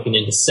be broken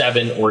into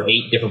 7 or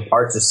 8 different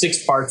parts, or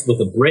 6 parts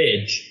with a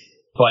bridge,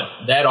 but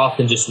that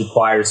often just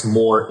requires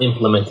more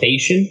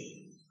implementation.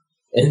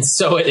 And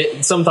so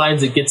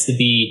sometimes it gets to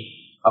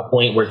be a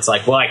point where it's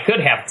like, well, I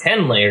could have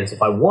 10 layers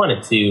if I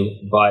wanted to,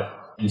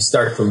 but you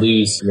start to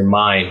lose your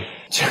mind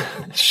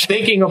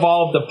thinking of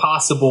all of the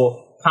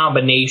possible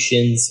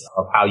combinations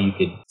of how you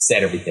could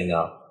set everything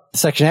up. The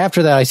section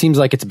after that, it seems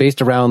like it's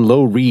based around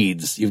low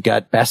reeds. You've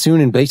got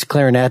bassoon and bass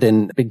clarinet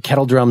and big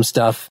kettle drum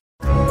stuff.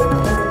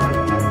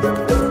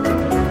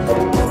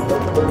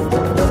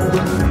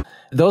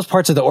 Those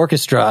parts of the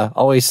orchestra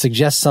always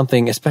suggest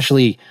something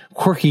especially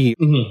quirky.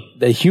 Mm-hmm.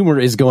 The humor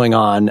is going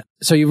on.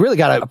 So you really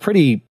got a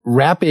pretty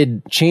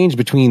rapid change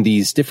between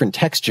these different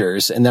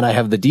textures. And then I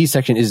have the D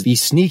section is the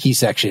sneaky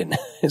section.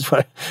 Is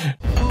what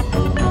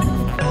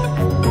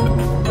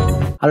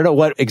I don't know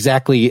what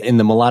exactly in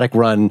the melodic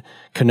run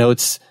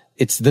connotes.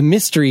 It's the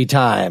mystery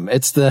time.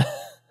 That's a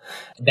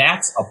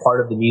part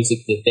of the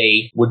music that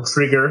they would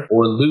trigger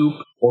or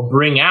loop or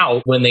bring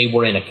out when they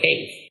were in a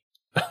cave.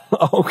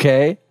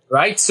 Okay.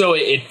 Right? So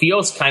it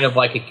feels kind of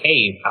like a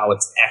cave, how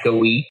it's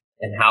echoey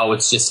and how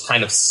it's just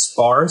kind of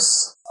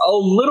sparse. A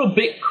little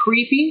bit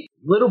creepy,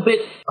 a little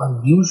bit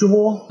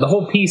unusual. The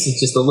whole piece is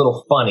just a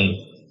little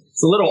funny.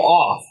 It's a little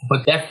off,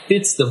 but that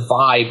fits the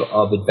vibe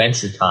of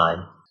Adventure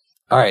Time.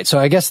 All right. So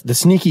I guess the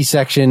sneaky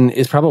section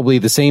is probably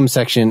the same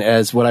section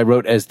as what I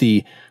wrote as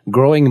the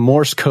growing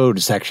Morse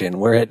code section,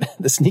 where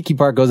the sneaky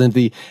part goes into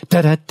the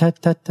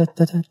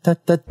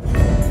da-da-da-da-da-da-da-da.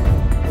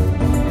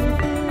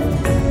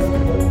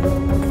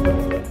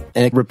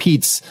 And it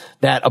repeats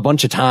that a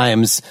bunch of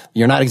times.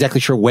 You're not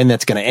exactly sure when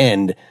that's going to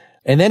end.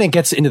 And then it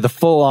gets into the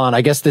full on,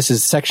 I guess this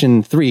is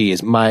section 3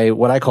 is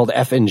what I called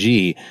F and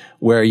G,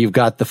 where you've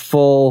got this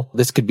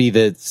could be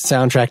the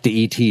soundtrack to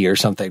E.T. or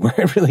something, where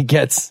it really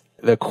gets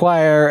the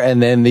choir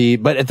and then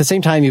but at the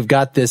same time, you've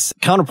got this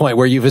counterpoint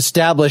where you've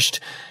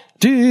established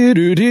but then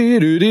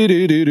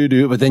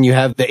you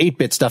have the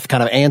 8-bit stuff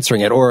kind of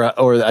answering it or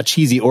a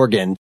cheesy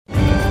organ.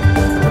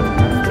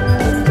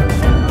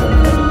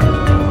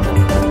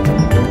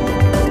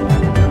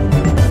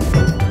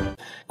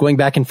 Going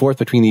back and forth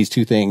between these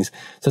two things.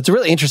 So it's a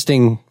really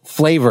interesting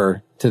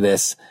flavor to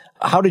this.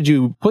 How did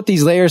you put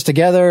these layers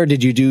together?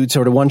 Did you do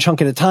sort of one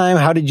chunk at a time?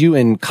 How did you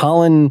and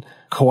Colin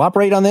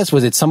cooperate on this?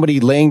 Was it somebody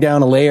laying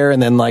down a layer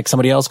and then like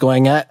somebody else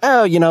going,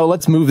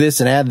 let's move this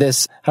and add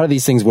this? How do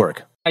these things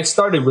work? I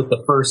started with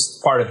the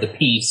first part of the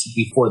piece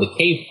before the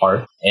cave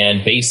part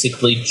and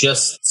basically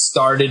just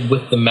started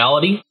with the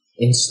melody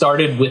and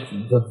started with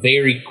the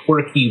very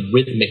quirky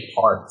rhythmic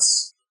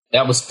parts.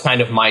 That was kind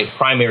of my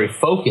primary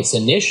focus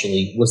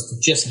initially, was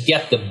to just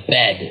get the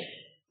bed,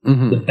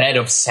 the bed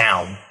of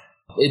sound.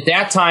 At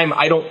that time,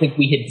 I don't think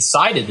we had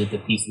decided that the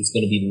piece was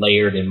going to be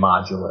layered and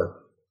modular.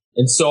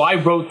 And so I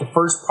wrote the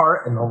first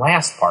part and the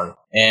last part.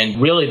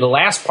 And really the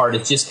last part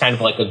is just kind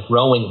of like a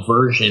growing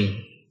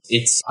version.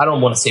 I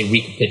don't want to say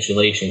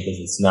recapitulation because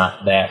it's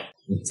not that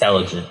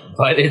intelligent,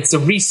 but it's a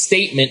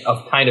restatement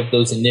of kind of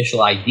those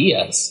initial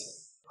ideas.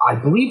 I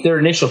believe their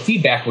initial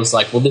feedback was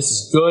like, well, this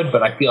is good,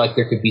 but I feel like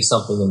there could be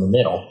something in the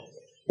middle.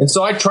 And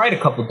so I tried a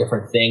couple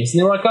different things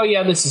and they were like, oh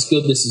yeah, this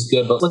is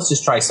good, but let's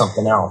just try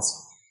something else.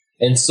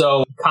 And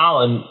so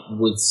Colin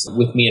was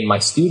with me in my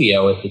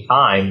studio at the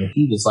time, and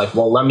he was like,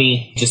 well, let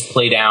me just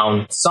play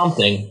down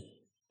something.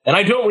 And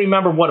I don't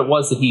remember what it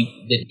was that he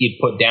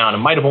had put down. It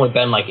might have only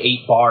been like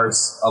 8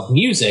 bars of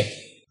music,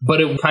 but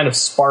it kind of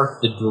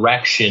sparked the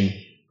direction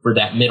for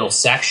that middle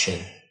section.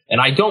 And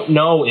I don't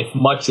know if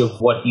much of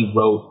what he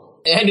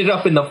wrote ended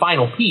up in the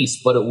final piece,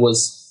 but it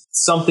was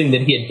something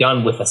that he had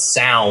done with a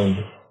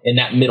sound in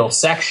that middle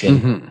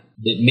section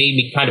that made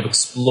me kind of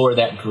explore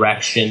that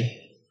direction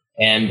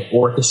and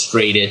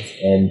orchestrate it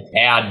and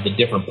add the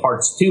different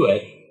parts to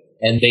it.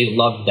 And they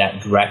loved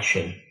that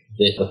direction,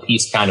 that the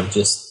piece kind of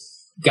just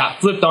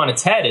got flipped on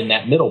its head in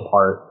that middle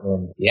part.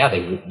 And yeah, they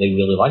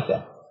really like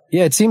that.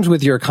 Yeah, it seems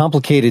with your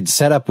complicated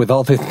setup with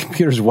all the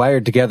computers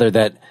wired together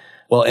that,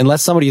 well,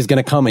 unless somebody is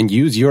going to come and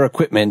use your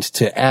equipment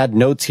to add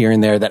notes here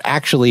and there, that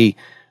actually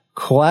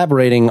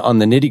collaborating on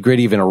the nitty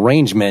gritty of an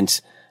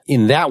arrangement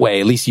in that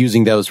way, at least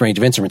using those range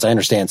of instruments. I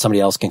understand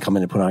somebody else can come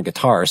in and put on a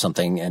guitar or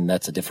something, and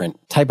that's a different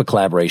type of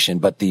collaboration,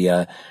 but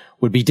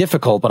would be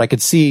difficult. But I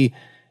could see,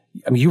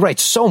 I mean, you write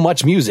so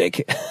much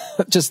music.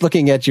 Just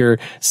looking at your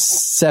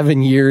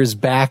 7 years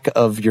back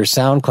of your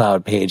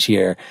SoundCloud page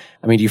here.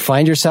 I mean, do you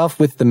find yourself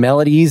with the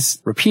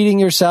melodies repeating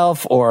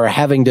yourself or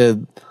having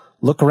to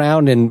look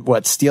around and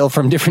steal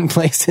from different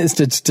places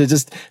to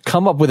just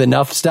come up with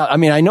enough stuff? I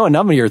mean, I know a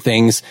number of your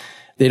things,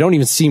 they don't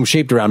even seem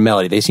shaped around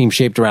melody. They seem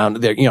shaped around,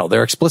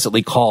 they're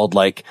explicitly called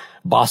like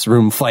Boss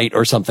Room Fight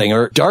or something,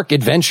 or Dark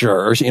Adventure,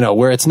 or,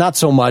 where it's not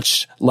so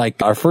much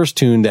like our first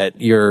tune that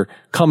you're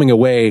coming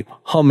away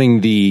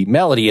humming the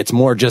melody. It's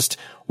more just,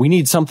 we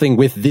need something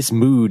with this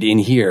mood in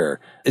here.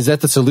 Is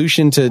that the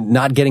solution to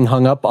not getting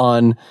hung up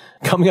on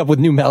coming up with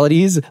new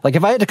melodies? Like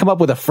if I had to come up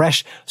with a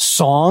fresh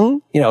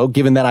song,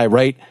 given that I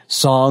write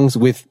songs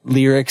with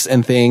lyrics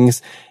and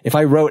things, if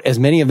I wrote as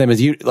many of them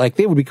as you, like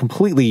they would be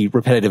completely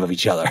repetitive of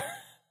each other.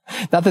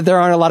 Not that there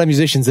aren't a lot of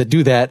musicians that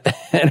do that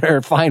and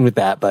are fine with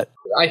that, but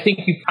I think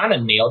you kind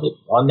of nailed it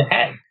on the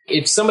head.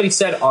 If somebody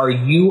said, are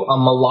you a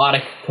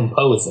melodic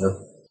composer?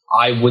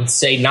 I would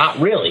say not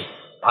really.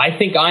 I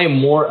think I am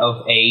more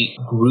of a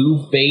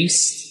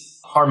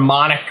groove-based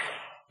harmonic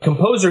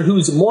composer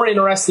who's more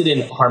interested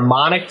in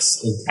harmonics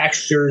and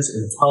textures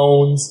and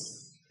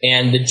tones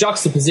and the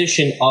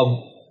juxtaposition of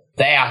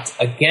that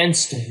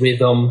against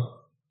rhythm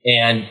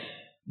and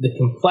the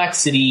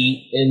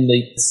complexity and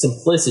the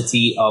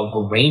simplicity of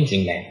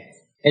arranging that.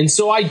 And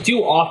so I do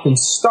often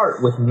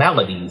start with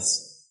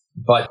melodies,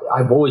 but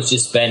I've always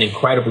just been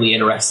incredibly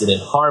interested in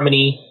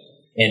harmony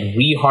and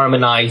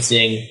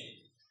reharmonizing.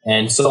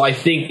 And so I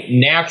think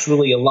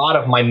naturally a lot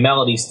of my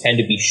melodies tend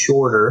to be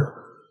shorter,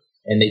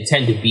 and they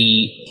tend to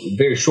be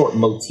very short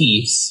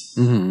motifs,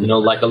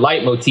 like a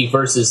leitmotif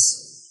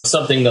versus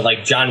something that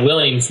like John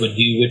Williams would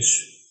do,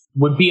 which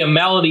would be a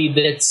melody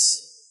that's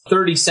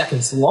 30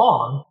 seconds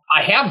long.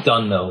 I have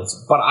done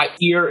those, but I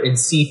hear and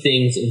see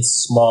things in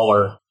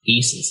smaller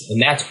pieces. And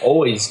that's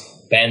always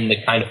been the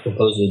kind of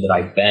composer that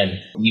I've been.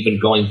 Even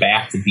going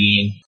back to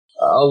being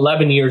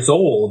 11 years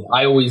old,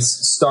 I always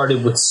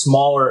started with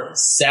smaller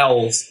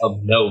cells of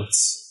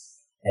notes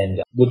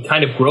and would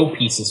kind of grow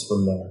pieces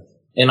from there.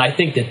 And I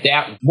think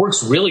that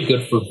works really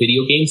good for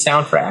video game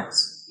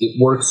soundtracks.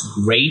 It works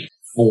great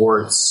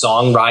for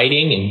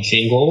songwriting and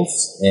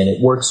jingles, and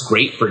it works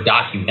great for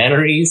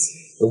documentaries.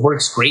 It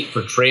works great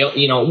for it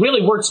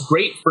really works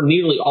great for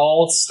nearly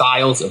all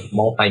styles of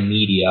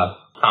multimedia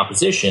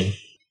composition.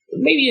 It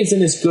maybe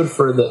isn't as good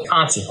for the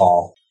concert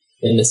hall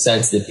in the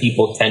sense that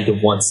people tend to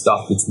want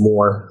stuff that's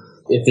more,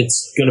 if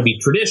it's going to be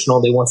traditional,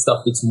 they want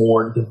stuff that's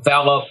more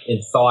developed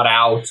and thought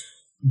out.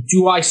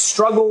 Do I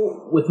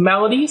struggle with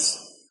melodies?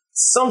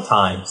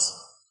 Sometimes.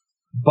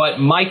 But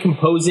my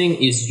composing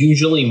is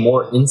usually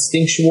more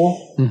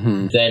instinctual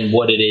than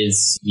what it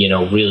is,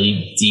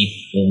 really deep.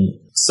 And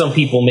some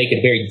people make it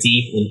a very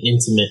deep and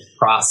intimate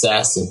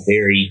process and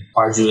very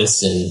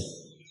arduous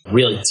and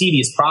really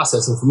tedious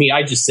process. And for me,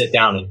 I just sit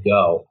down and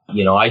go.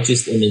 I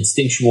just am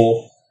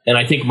instinctual. And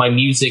I think my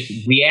music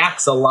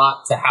reacts a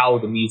lot to how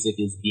the music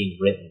is being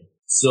written.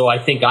 So I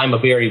think I'm a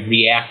very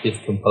reactive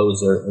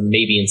composer, and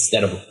maybe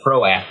instead of a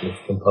proactive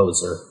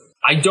composer.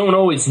 I don't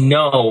always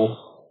know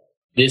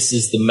this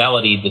is the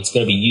melody that's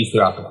going to be used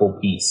throughout the whole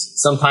piece.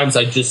 Sometimes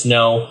I just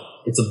know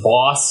it's a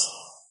boss.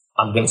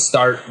 I'm going to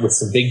start with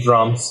some big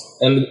drums.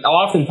 And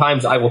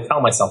oftentimes I will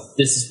tell myself,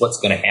 this is what's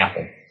going to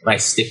happen. And I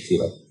stick to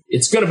it.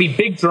 It's going to be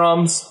big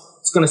drums.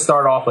 It's going to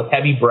start off with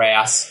heavy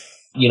brass.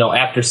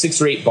 After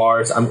 6 or 8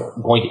 bars, I'm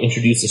going to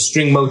introduce a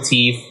string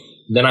motif.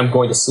 Then I'm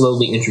going to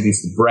slowly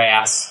introduce the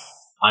brass.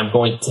 I'm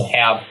going to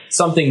have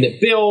something that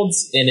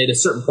builds, and at a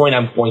certain point,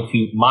 I'm going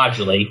to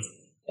modulate.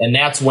 And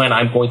that's when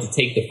I'm going to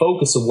take the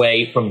focus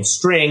away from the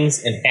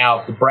strings and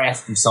have the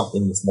brass do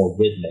something that's more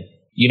rhythmic.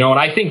 And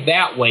I think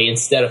that way,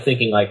 instead of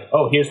thinking like,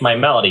 oh, here's my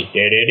melody.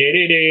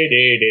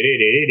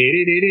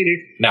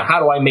 Now, how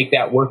do I make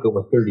that work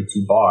over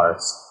 32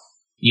 bars?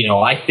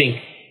 I think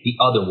the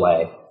other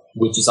way,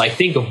 which is I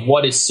think of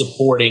what is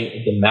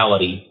supporting the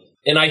melody.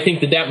 And I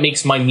think that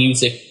makes my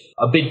music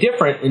a bit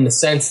different in the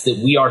sense that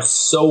we are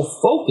so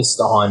focused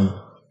on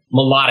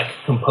melodic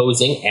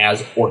composing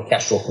as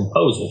orchestral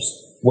composers.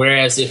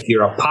 Whereas if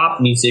you're a pop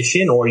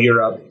musician or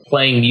you're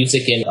playing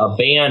music in a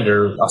band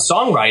or a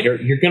songwriter,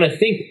 you're going to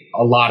think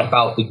a lot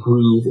about the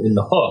groove and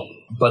the hook,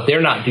 but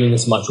they're not doing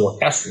as much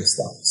orchestral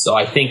stuff. So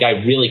I think I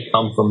really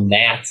come from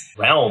that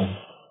realm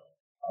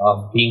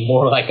of being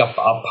more like a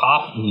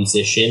pop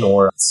musician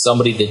or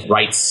somebody that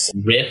writes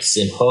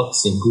riffs and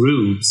hooks and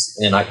grooves,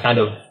 and I kind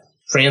of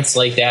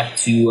translate that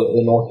to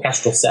an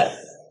orchestral set.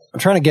 I'm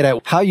trying to get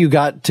at how you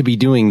got to be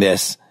doing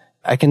this.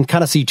 I can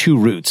kind of see 2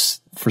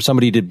 routes for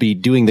somebody to be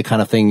doing the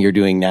kind of thing you're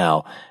doing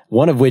now.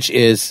 One of which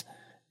is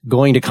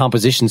going to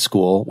composition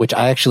school, which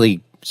I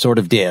actually sort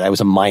of did. I was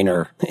a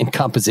minor in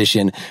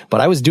composition,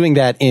 but I was doing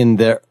that in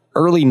the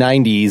early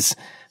 90s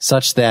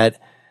such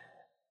that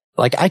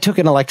I took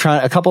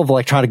a couple of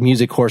electronic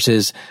music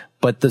courses,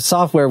 but the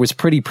software was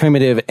pretty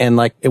primitive and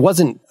it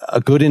wasn't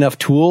a good enough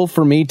tool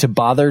for me to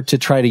bother to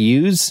try to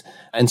use.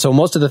 And so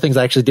most of the things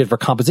I actually did for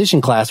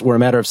composition class were a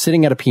matter of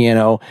sitting at a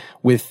piano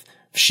with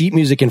sheet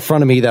music in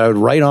front of me that I would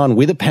write on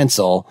with a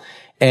pencil.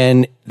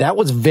 And that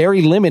was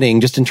very limiting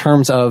just in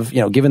terms of,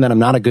 given that I'm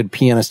not a good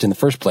pianist in the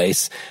first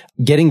place,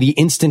 getting the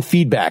instant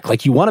feedback.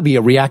 You want to be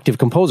a reactive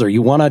composer.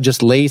 You want to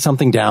just lay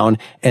something down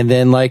and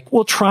then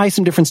we'll try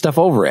some different stuff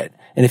over it.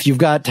 And if you've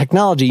got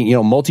technology,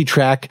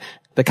 multi-track,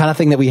 the kind of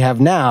thing that we have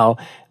now,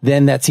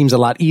 then that seems a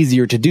lot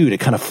easier to do, to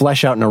kind of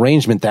flesh out an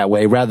arrangement that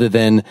way rather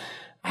than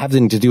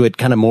having to do it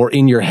kind of more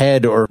in your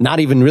head or not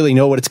even really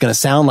know what it's going to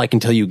sound like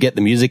until you get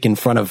the music in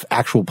front of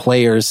actual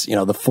players,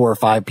 the 4 or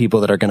 5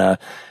 people that are going to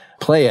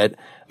play it.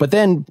 But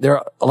then there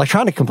are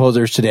electronic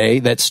composers today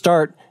that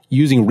start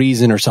using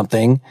Reason or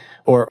something,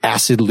 or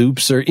Acid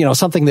Loops, or,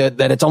 something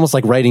that it's almost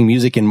like writing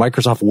music in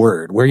Microsoft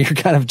Word, where you're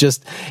kind of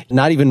just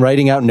not even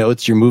writing out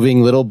notes. You're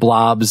moving little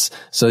blobs.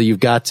 So you've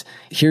got,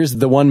 here's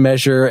the one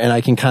measure, and I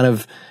can kind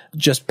of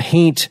just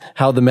paint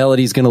how the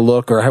melody's going to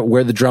look or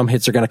where the drum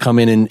hits are going to come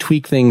in and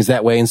tweak things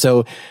that way. And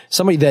so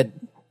somebody that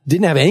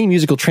didn't have any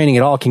musical training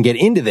at all can get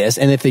into this.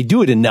 And if they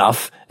do it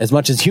enough, as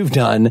much as you've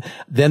done,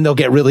 then they'll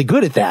get really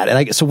good at that.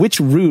 And so which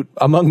route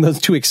among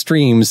those 2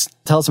 extremes?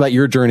 Tell us about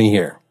your journey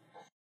here.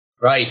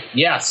 Right.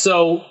 Yeah.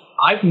 So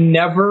I've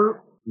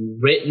never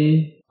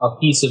written a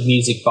piece of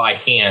music by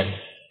hand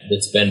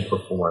that's been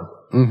performed.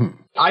 Mm-hmm.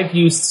 I've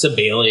used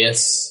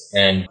Sibelius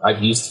and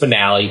I've used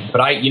Finale, but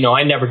I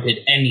never did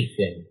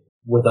anything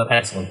with a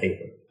pencil and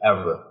paper,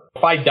 ever.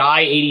 If I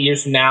die 80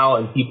 years from now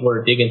and people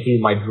are digging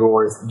through my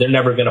drawers, they're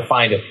never going to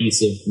find a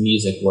piece of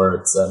music where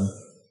it's a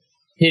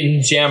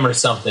hidden gem or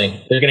something.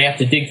 They're going to have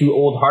to dig through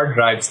old hard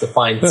drives to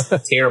find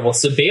terrible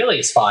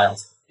Sibelius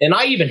files. And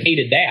I even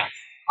hated that.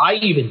 I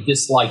even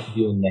disliked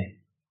doing that.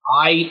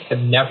 I have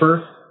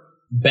never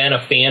been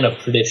a fan of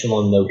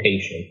traditional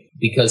notation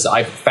because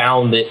I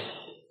found that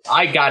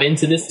I got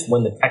into this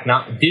when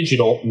the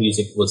digital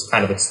music was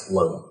kind of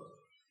exploding.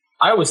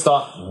 I always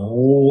thought,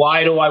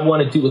 why do I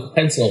want to do it with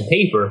pencil and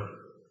paper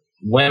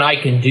when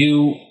I can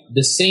do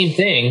the same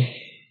thing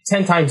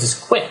 10 times as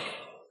quick?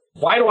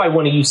 Why do I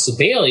want to use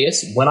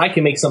Sibelius when I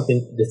can make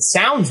something that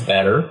sounds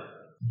better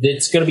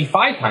that's going to be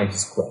 5 times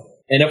as quick?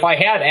 And if I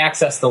had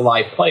access to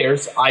live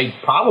players, I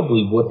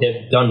probably would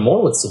have done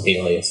more with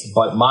Sibelius.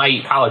 But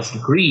my college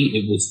degree,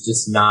 it was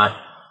just not,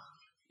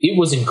 it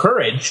was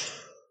encouraged,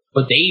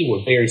 but they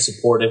were very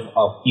supportive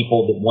of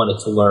people that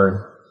wanted to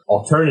learn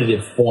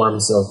alternative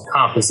forms of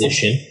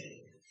composition.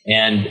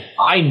 And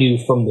I knew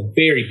from the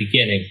very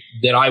beginning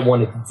that I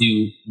wanted to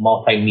do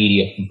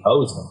multimedia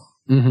composing.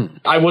 Mm-hmm.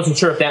 I wasn't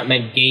sure if that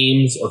meant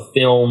games or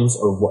films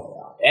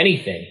or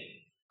anything.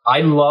 I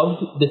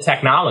loved the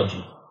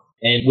technology.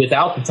 And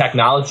without the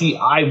technology,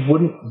 I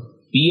wouldn't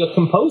be a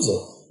composer.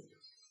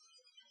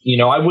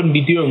 I wouldn't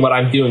be doing what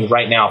I'm doing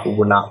right now if it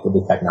were not for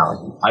the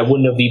technology. I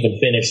wouldn't have even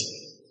finished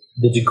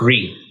the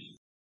degree.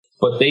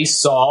 But they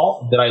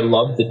saw that I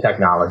loved the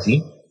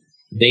technology.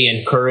 They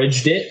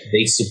encouraged it.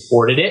 They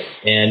supported it.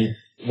 And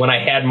when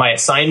I had my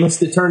assignments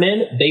to turn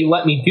in, they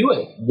let me do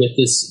it with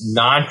this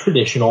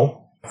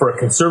non-traditional, for a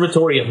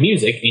conservatory of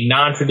music, a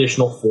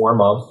non-traditional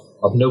form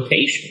of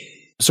notation.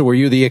 So were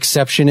you the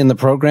exception in the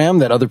program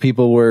that other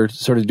people were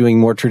sort of doing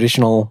more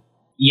traditional?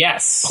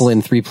 Yes. pull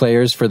in 3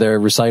 players for their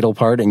recital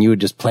part and you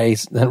would just play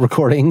that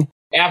recording?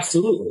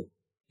 Absolutely.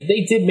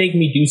 They did make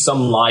me do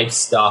some live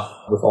stuff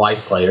with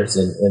live players,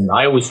 and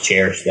I always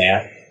cherished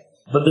that.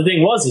 But the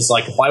thing was, is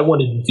like, if I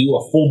wanted to do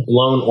a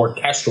full-blown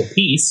orchestral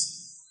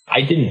piece,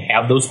 I didn't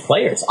have those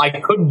players. I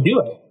couldn't do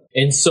it.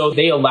 And so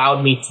they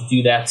allowed me to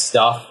do that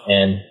stuff,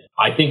 and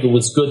I think it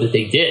was good that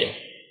they did,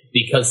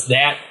 because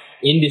that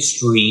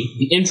industry,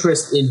 the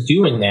interest in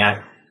doing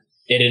that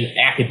at an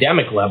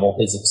academic level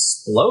has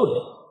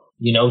exploded.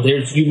 You know,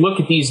 you look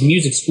at these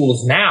music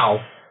schools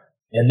now,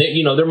 and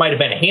there might have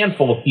been a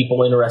handful of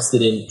people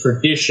interested in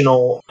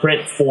traditional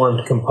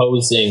print-formed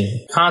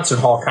composing, concert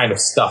hall kind of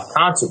stuff,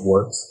 concert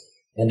works,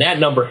 and that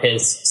number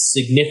has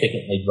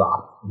significantly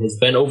dropped. It has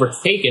been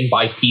overtaken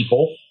by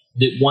people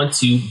that want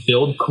to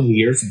build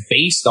careers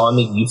based on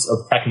the use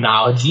of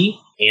technology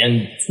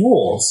and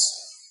tools.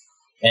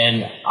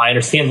 And I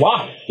understand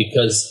why,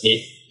 because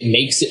it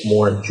makes it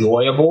more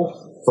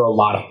enjoyable for a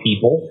lot of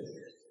people.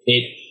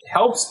 It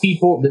helps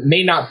people that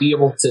may not be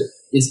able to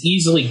as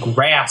easily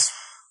grasp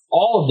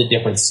all of the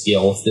different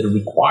skills that are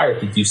required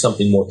to do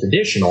something more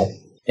traditional,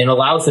 and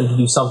allows them to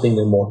do something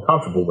they're more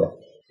comfortable with.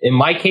 In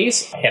my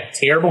case, I have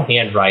terrible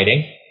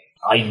handwriting.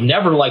 I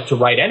never liked to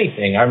write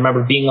anything. I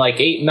remember being like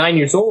 8, 9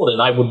 years old, and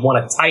I would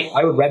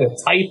rather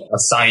type a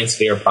science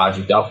fair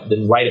project up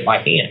than write it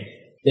by hand.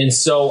 And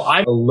so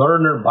I'm a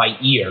learner by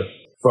ear,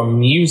 from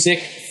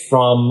music,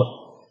 from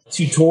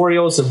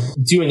tutorials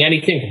of doing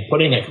anything, from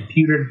putting a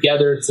computer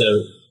together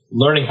to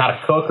learning how to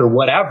cook or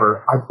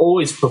whatever. I've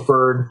always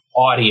preferred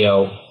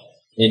audio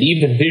and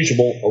even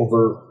visual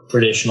over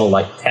traditional,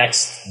 like,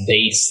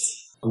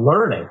 text-based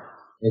learning.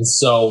 And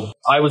so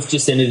I was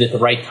just in it at the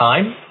right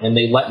time, and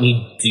they let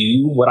me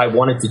do what I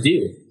wanted to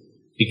do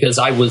because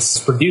I was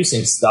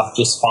producing stuff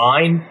just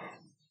fine,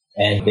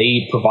 and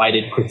they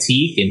provided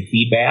critique and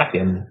feedback,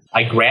 and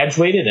I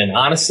graduated, and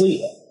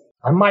honestly,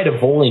 I might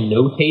have only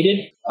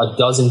notated a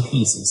dozen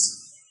pieces.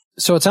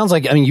 So it sounds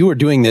like, I mean, you were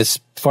doing this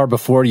far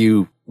before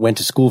you went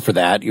to school for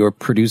that. You were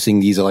producing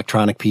these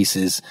electronic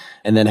pieces,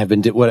 and then have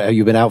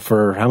you been out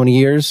for how many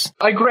years?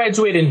 I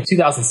graduated in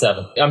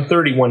 2007. I'm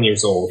 31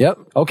 years old. Yep.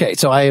 Okay.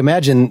 So I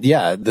imagine,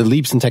 the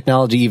leaps in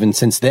technology even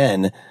since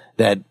then,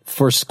 that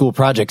for school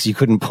projects, you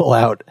couldn't pull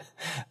out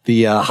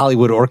the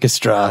Hollywood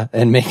orchestra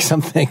and make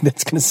something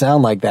that's going to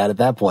sound like that at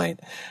that point.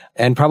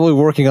 And probably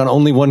working on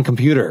only one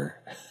computer.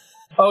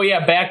 Oh,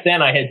 yeah. Back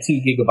then, I had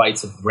 2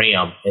 gigabytes of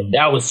RAM, and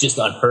that was just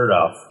unheard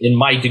of. In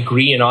my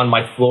degree and on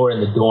my floor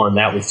in the dorm,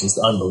 that was just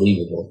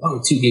unbelievable.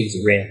 Oh, 2 gigs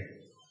of RAM.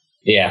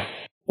 Yeah.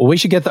 Well, we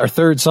should get our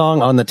third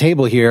song on the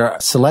table here,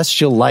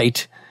 Celestial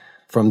Light,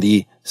 from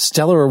the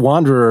Stellar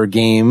Wanderer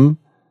game,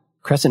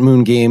 Crescent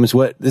Moon Games.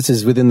 This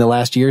is within the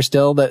last year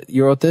still that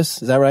you wrote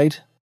this? Is that right?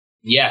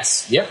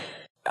 Yes. Yep.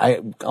 I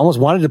almost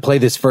wanted to play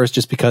this first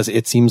just because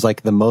it seems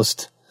like the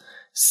most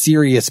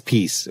serious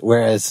piece,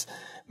 whereas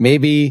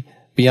maybe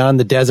Beyond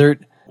the Desert,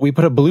 we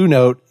put a blue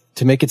note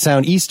to make it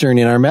sound Eastern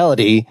in our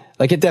melody.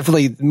 Like, it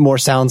definitely more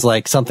sounds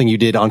like something you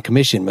did on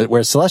commission. But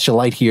whereas Celestial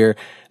Light here,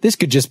 this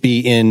could just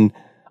be in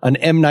an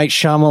M. Night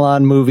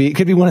Shyamalan movie. It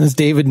could be one of those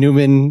David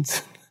Newman,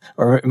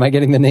 or am I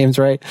getting the names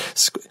right?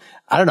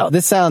 I don't know.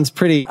 This sounds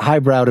pretty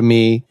highbrow to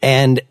me.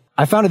 And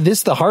I found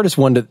this the hardest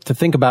one to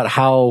think about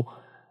how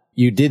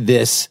you did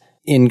this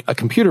in a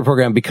computer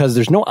program, because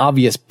there's no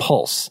obvious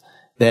pulse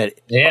that.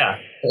 Yeah.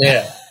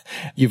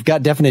 You've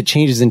got definite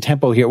changes in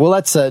tempo here. Well,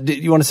 let's, do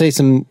you want to say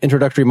some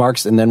introductory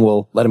remarks, and then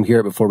we'll let them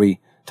hear it before we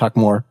talk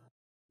more?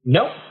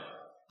 Nope.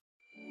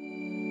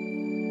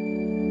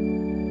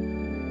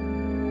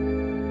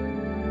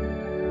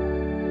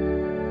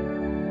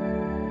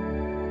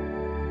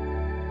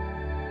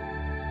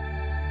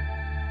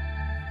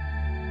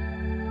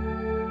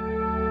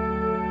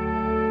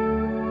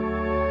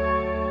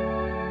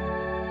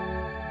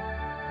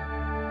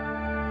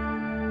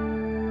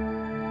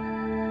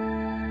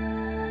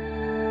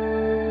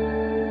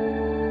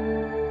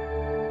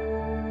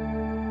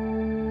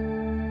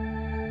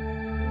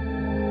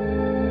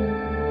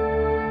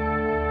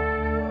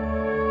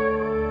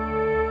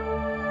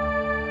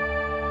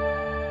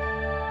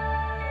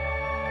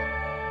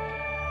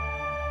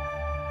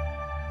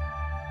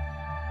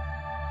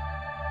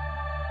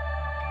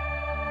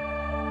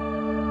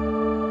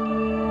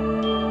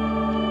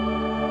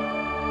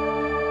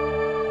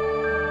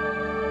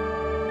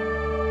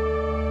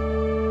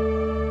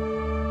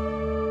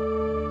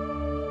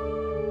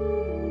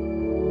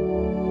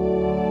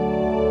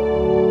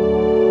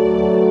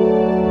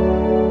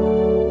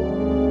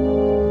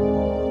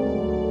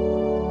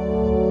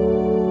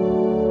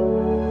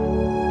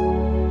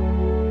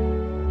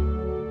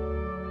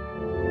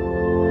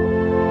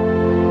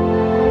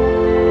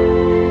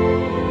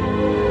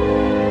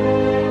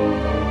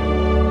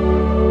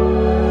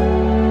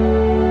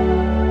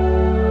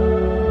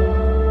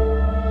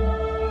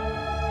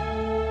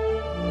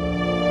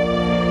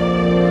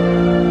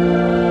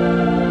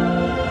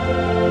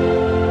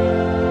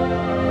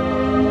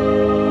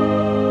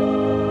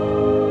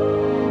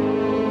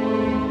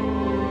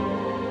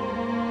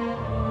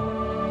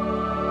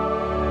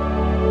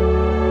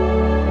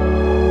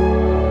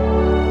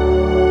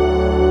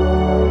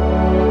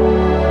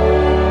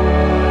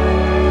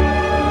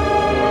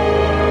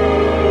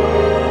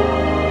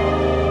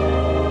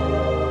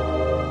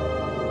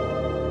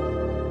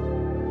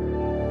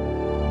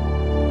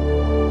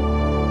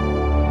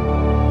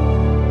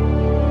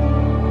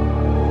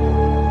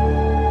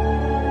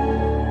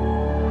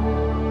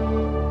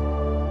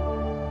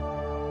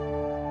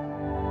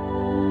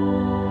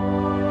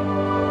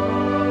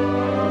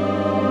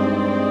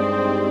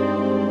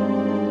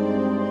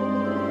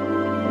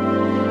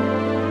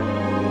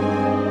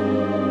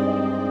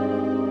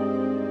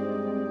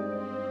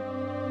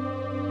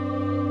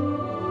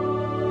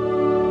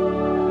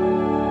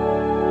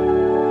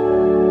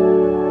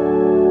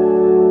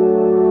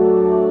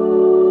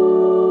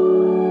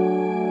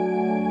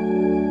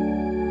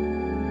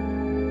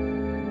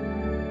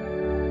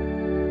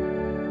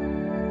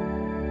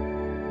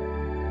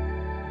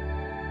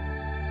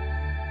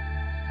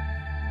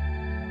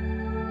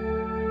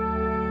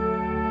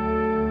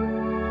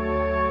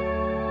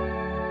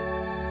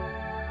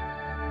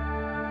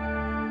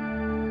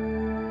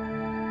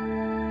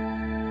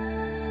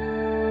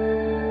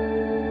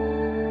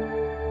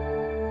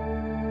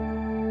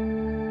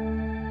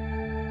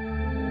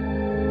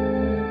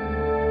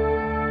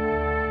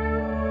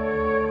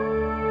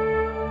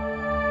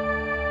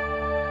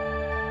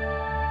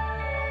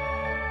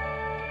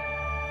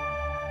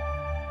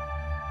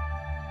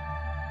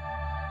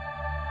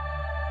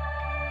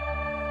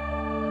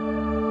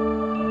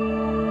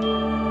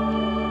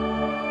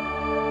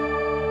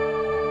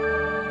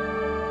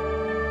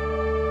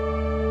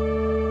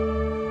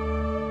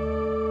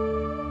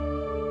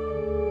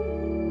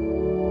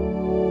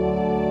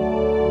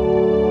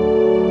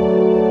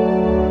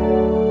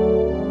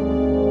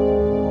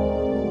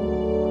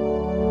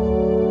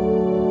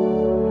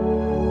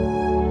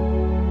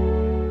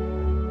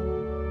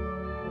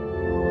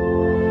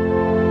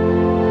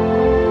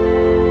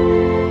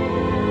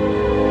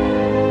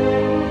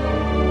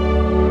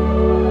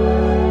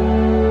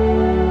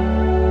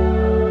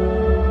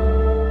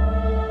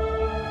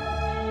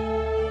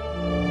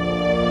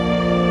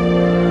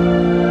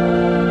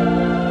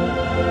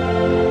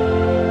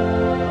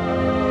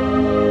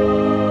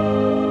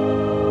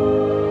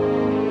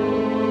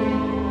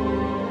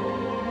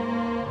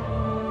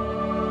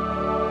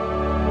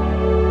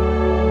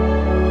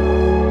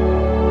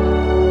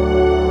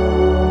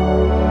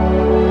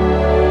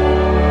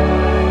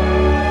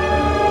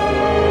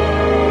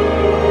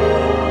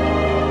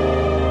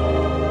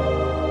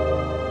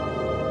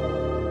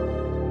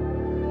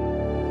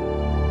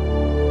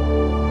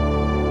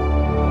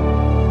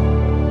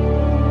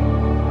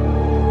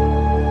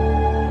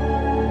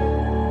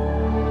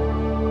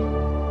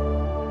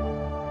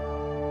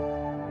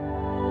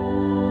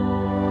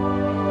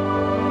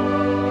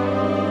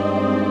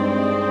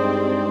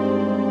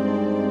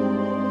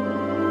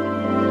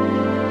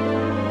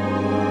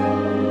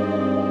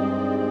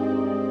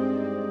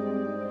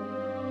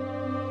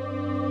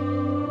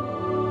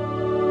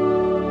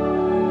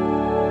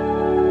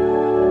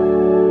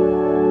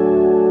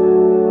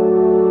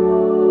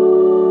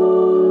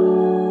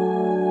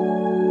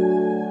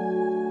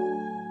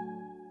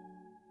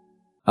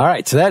 All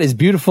right. So that is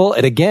beautiful.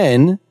 And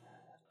again,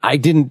 I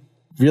didn't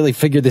really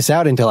figure this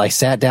out until I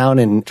sat down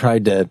and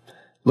tried to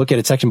look at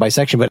it section by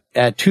section. But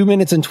at 2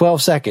 minutes and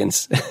 12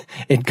 seconds,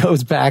 it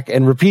goes back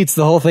and repeats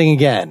the whole thing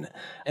again.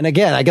 And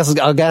again, I guess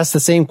I'll ask the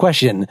same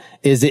question.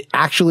 Is it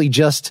actually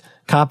just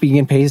copying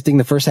and pasting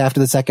the first half to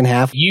the second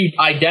half? You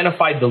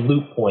identified the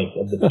loop point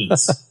of the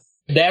piece.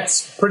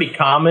 That's pretty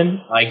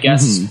common, I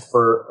guess,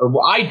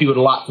 I do it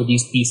a lot for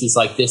these pieces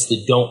like this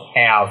that don't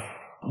have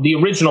the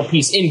original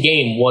piece in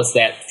game was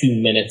that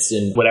 2 minutes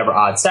and whatever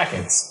odd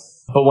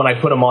seconds. But when I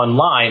put them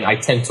online, I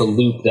tend to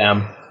loop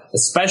them,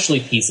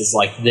 especially pieces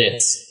like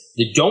this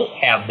that don't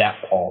have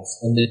that pulse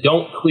and that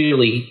don't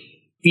clearly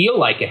feel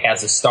like it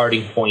has a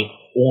starting point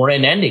or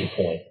an ending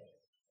point.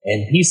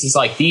 And pieces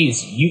like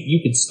these, you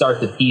could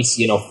start the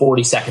piece,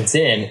 40 seconds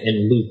in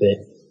and loop it,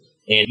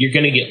 and you're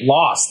going to get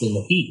lost in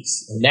the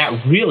piece. And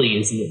that really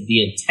is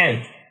the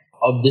intent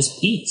of this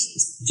piece,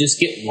 is just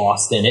get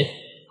lost in it.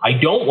 I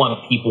don't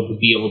want people to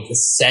be able to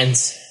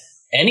sense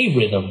any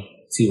rhythm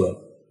to it,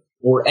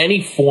 or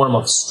any form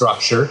of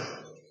structure,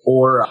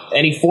 or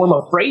any form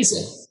of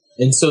phrasing.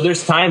 And so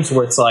there's times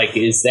where it's like,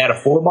 is that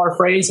a 4-bar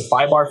phrase, a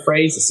 5-bar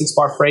phrase, a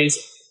 6-bar phrase?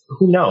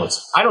 Who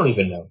knows? I don't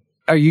even know.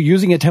 Are you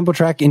using a tempo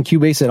track in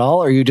Cubase at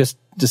all, or you just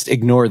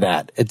ignore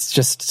that? It's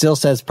just still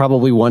says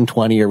probably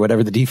 120 or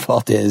whatever the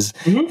default is,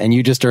 and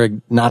you just are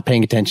not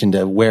paying attention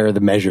to where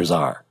the measures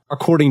are,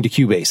 according to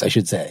Cubase, I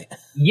should say.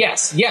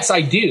 Yes,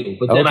 I do.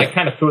 But then I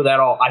kind of throw it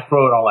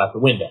all out the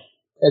window.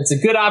 It's a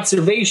good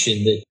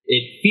observation that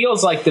it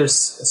feels like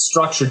there's a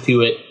structure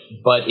to it,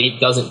 but it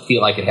doesn't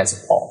feel like it has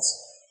a pulse.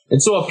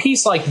 And so a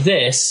piece like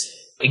this,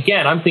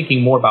 again, I'm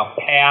thinking more about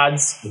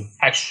pads and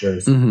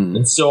textures.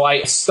 And so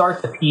I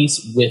start the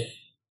piece with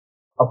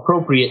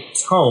appropriate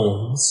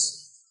tones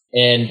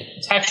and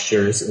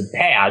textures and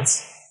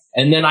pads,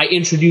 and then I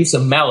introduce a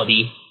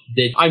melody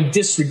that I'm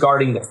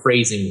disregarding the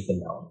phrasing with the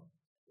melody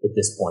at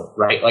this point,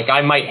 right? Like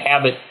I might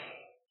have it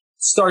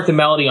start the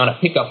melody on a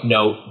pickup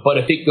note, but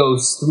if it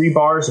goes 3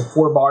 bars or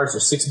 4 bars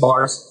or 6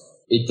 bars,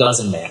 it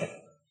doesn't matter.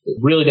 It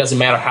really doesn't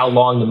matter how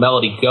long the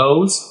melody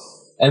goes.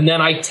 And then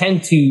I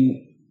tend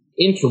to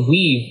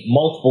interweave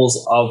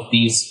multiples of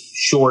these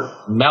short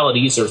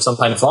melodies or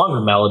sometimes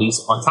longer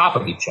melodies on top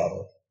of each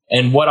other.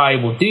 And what I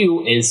will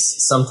do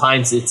is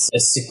sometimes it's a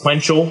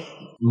sequential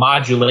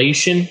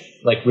modulation,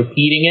 like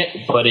repeating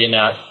it, but in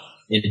a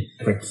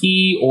different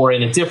key or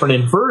in a different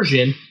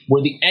inversion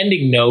where the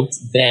ending note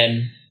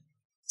then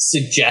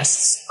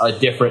suggests a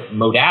different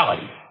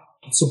modality.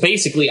 So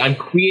basically, I'm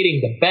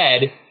creating the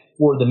bed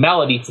for the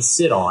melody to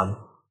sit on,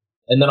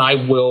 and then I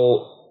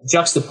will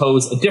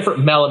juxtapose a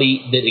different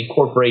melody that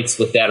incorporates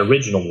with that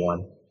original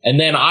one. And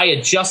then I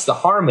adjust the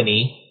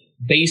harmony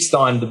based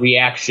on the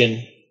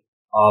reaction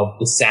of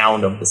the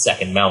sound of the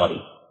second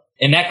melody.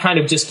 And that kind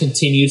of just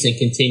continues and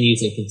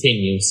continues and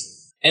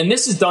continues. And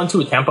this is done to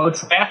a tempo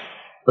track,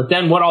 but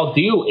then what I'll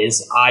do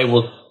is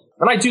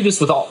and I do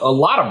this with a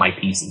lot of my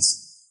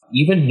pieces,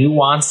 even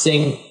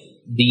nuancing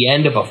the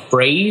end of a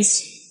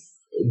phrase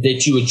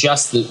that you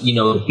adjust the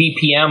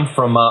BPM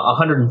from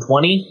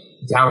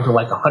 120 down to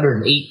like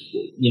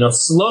 108,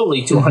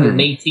 slowly to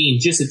 118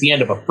 just at the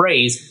end of a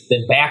phrase,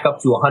 then back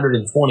up to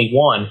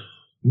 121,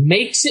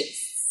 makes it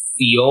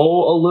feel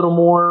a little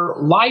more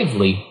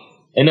lively.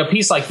 And a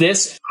piece like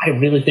this, I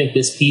really think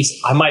this piece,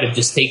 I might have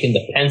just taken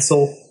the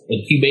pencil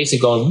in Cubase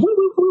and gone, woo,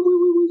 woo, woo,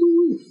 woo,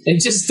 woo,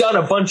 and just done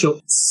a bunch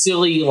of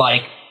silly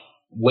like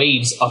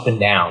waves up and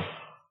down,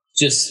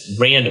 just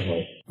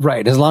randomly.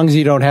 Right. As long as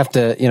you don't have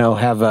to,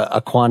 have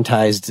a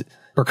quantized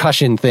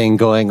percussion thing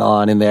going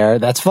on in there,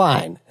 that's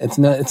fine. It's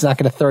not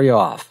going to throw you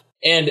off.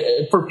 And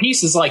for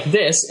pieces like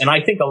this, and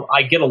I think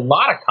I get a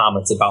lot of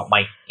comments about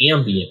my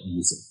ambient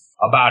music,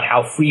 about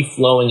how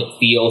free-flowing it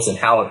feels and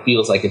how it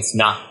feels like it's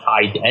not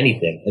tied to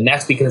anything. And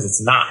that's because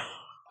it's not.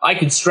 I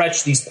could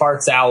stretch these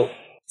parts out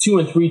 2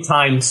 and 3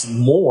 times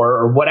more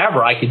or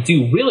whatever. I could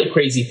do really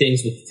crazy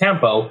things with the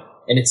tempo,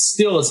 and it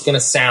still is going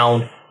to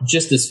sound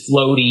just as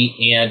floaty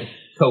and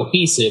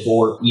cohesive,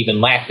 or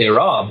even lack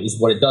thereof, is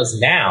what it does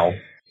now,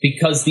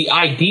 because the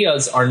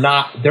ideas they're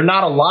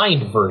not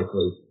aligned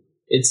vertically.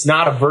 It's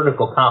not a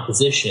vertical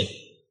composition.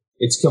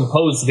 It's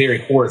composed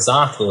very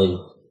horizontally,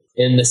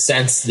 in the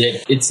sense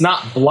that it's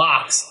not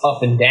blocks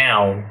up and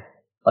down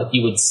like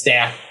you would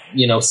stack,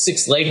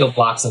 6 Lego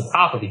blocks on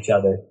top of each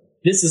other.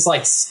 This is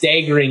like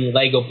staggering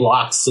Lego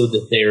blocks so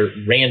that they're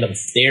random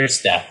stair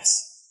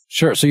steps.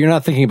 Sure. So you're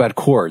not thinking about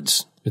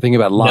chords. You're thinking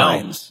about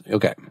lines. No.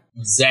 Okay.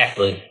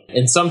 Exactly.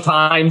 And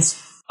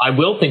sometimes I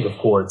will think of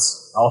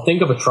chords. I'll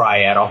think of a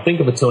triad. I'll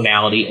think of a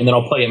tonality, and then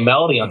I'll play a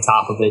melody on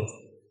top of it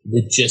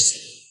that just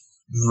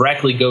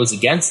directly goes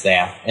against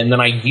that. And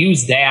then I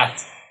use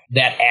that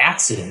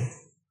accident,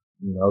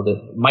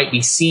 that might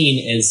be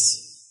seen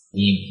as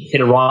you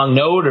hit a wrong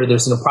note or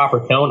there's an improper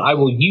tone. I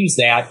will use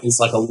that as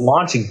like a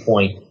launching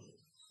point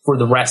for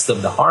the rest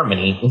of the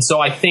harmony. And so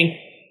I think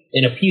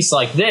in a piece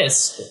like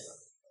this,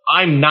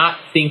 I'm not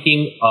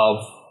thinking of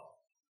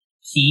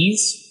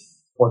keys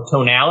or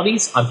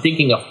tonalities. I'm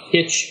thinking of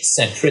pitch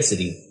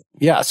centricity.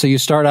 Yeah. So you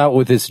start out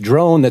with this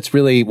drone that's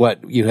really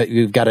what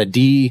you've got a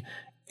D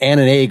and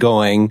an A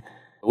going,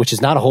 which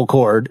is not a whole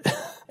chord,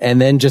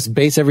 and then just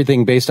base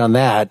everything based on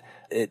that.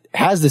 It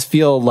has this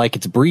feel like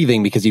it's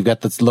breathing because you've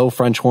got this low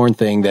French horn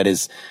thing that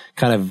is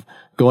kind of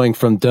going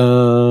from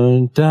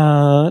dun,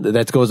 dun,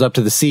 that goes up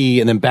to the C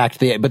and then back to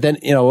the A. But then,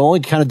 it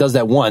only kind of does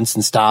that once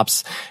and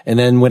stops. And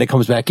then when it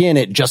comes back in,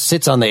 it just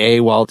sits on the A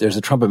while there's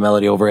a trumpet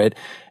melody over it.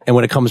 And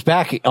when it comes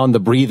back on the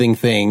breathing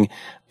thing,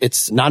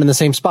 it's not in the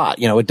same spot.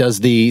 It does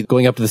the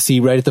going up to the C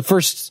right at the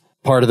first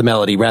part of the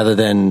melody rather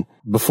than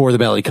before the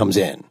melody comes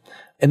in.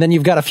 And then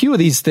you've got a few of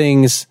these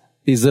things,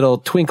 these little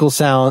twinkle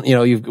sound,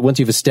 once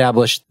you've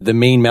established the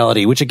main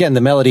melody, which again,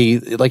 the melody,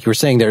 like you were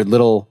saying, they're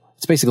little,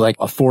 it's basically like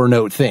a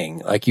 4-note thing.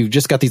 Like you've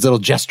just got these little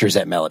gestures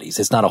at melodies.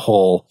 It's not a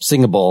whole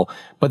singable,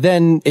 but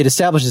then it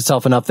establishes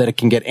itself enough that it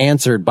can get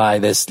answered by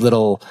this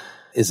little,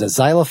 is a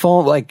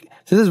xylophone. Like,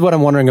 so this is what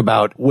I'm wondering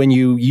about when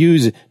you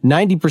use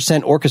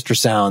 90% orchestra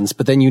sounds,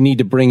 but then you need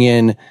to bring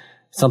in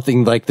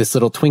something like this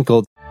little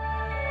twinkle.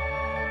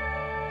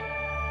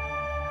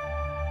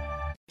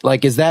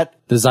 Like, is that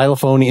the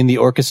xylophone in the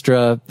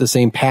orchestra, the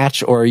same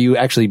patch, or are you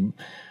actually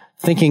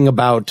thinking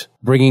about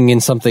bringing in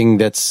something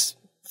that's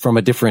from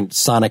a different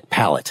sonic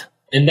palette?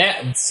 And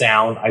that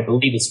sound, I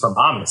believe, is from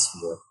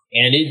Omnisphere.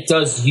 And it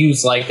does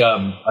use like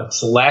a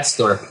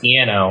celeste or a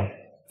piano.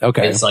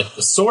 Okay. It's like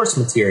the source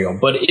material,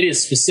 but it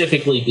is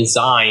specifically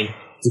designed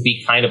to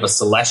be kind of a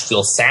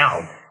celestial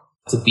sound,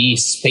 to be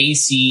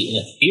spacey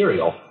and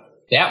ethereal.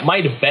 That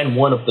might have been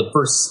one of the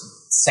first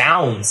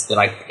sounds that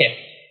I picked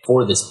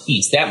for this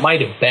piece. That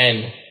might have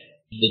been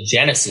the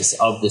genesis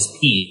of this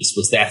piece,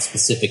 was that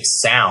specific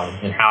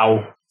sound and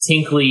how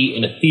tinkly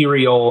and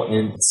ethereal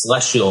and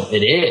celestial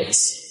it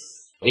is.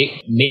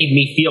 It made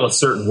me feel a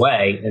certain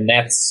way, and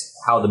that's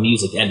how the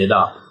music ended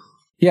up.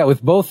 Yeah,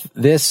 with both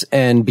this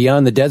and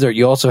Beyond the Desert,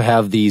 you also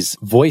have these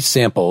voice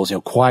samples,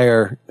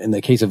 choir. In the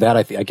case of that,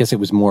 I guess it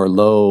was more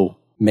low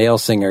male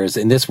singers.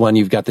 In this one,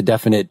 you've got the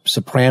definite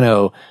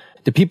soprano.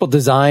 Do people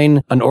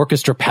design an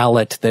orchestra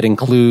palette that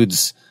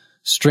includes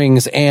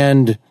strings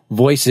and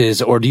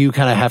voices, or do you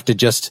kind of have to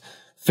just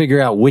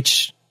figure out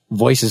which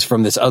voices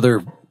from this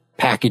other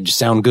package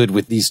sound good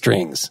with these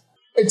strings?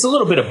 It's a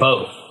little bit of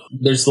both.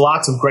 There's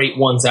lots of great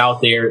ones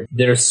out there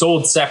that are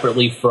sold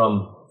separately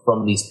from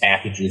these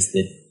packages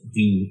that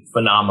do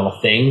phenomenal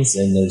things,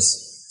 and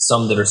there's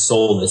some that are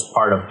sold as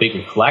part of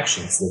bigger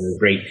collections that are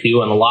great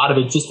too. And a lot of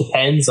it just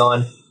depends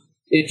on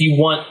if you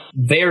want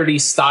Verdi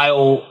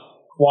style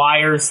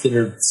choirs that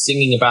are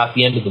singing about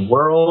the end of the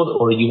world,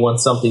 or you want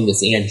something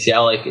that's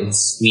angelic and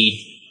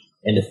sweet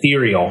and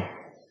ethereal.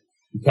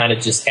 You kind of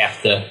just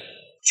have to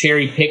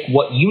cherry pick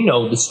what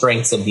the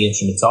strengths of the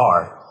instruments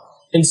are.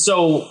 And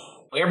so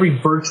every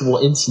virtual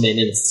instrument,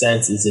 in a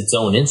sense, is its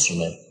own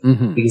instrument,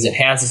 because it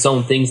has its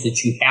own things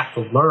that you have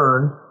to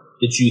learn,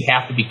 that you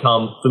have to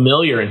become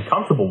familiar and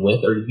comfortable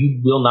with, or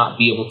you will not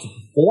be able to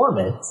perform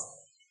it.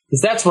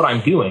 Because that's what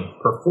I'm doing,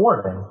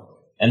 performing.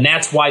 And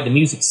that's why the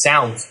music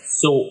sounds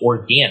so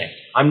organic.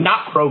 I'm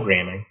not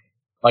programming.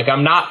 Like,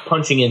 I'm not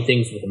punching in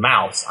things with a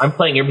mouse. I'm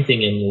playing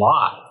everything in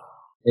live.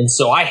 And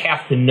so I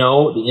have to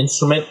know the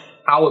instrument,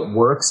 how it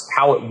works,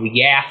 how it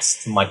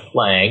reacts to my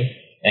playing,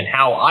 and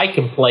how I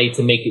can play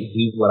to make it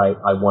do what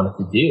I want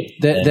it to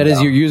do. That is,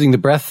 you're using the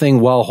breath thing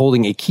while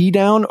holding a key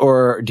down,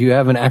 or do you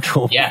have an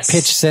actual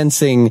pitch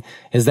sensing?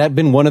 Has that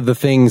been one of the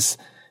things?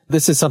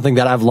 This is something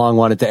that I've long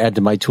wanted to add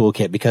to my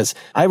toolkit, because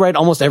I write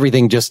almost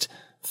everything just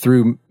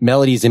through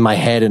melodies in my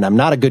head, and I'm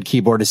not a good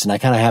keyboardist, and I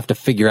kind of have to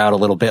figure out a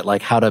little bit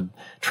like how to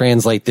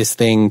translate this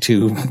thing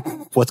to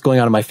what's going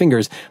on in my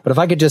fingers. But if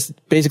I could just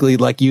basically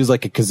like use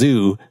like a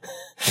kazoo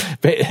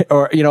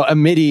or, a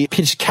MIDI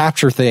pitch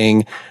capture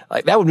thing,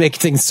 like that would make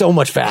things so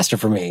much faster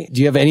for me.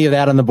 Do you have any of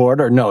that on the board,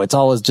 or no? It's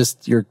all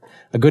just you're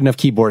a good enough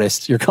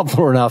keyboardist. You're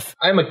comfortable enough.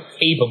 I'm a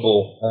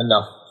capable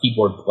enough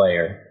keyboard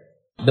player.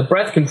 The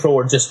breath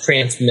controller just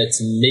transmits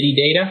MIDI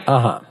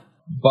data.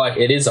 But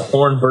it is a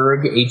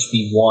Hornberg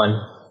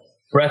HV1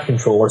 breath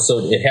controller, so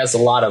it has a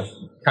lot of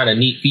kind of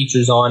neat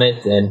features on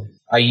it. And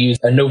I use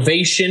a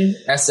Novation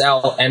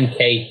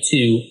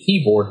SL-MK2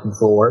 keyboard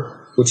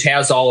controller, which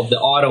has all of the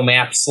auto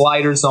map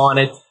sliders on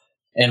it.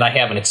 And I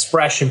have an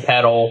expression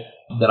pedal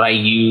that I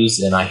use,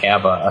 and I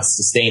have a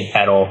sustain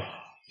pedal.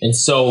 And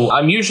so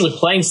I'm usually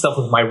playing stuff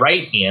with my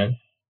right hand,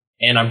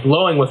 and I'm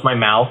blowing with my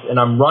mouth, and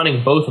I'm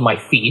running both of my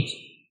feet.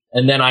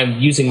 And then I'm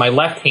using my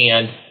left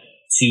hand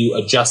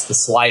to adjust the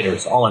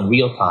sliders all in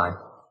real time.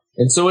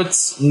 And so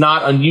it's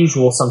not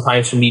unusual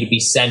sometimes for me to be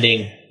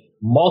sending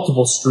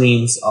multiple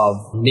streams of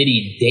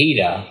MIDI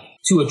data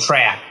to a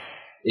track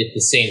at the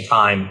same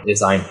time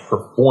as I'm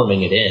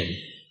performing it in.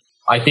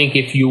 I think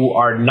if you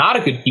are not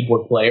a good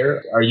keyboard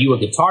player, are you a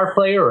guitar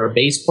player or a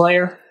bass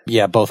player?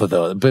 Yeah, both of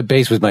those. But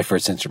bass was my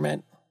first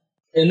instrument.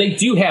 And they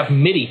do have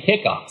MIDI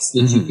pickups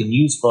that you can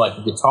use for like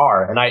a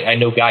guitar. And I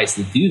know guys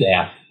that do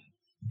that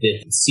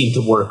seem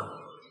to work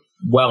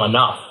well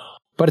enough.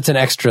 But it's an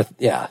extra,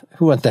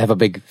 who wants to have a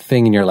big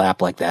thing in your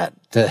lap like that?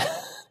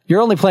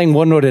 You're only playing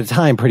one note at a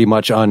time pretty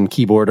much on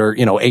keyboard, or,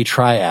 a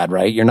triad,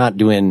 right? You're not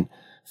doing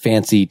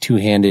fancy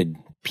two-handed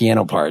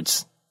piano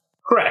parts.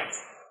 Correct.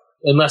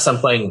 Unless I'm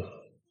playing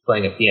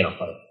a piano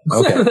part.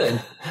 Okay.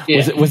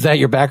 Yeah. Was that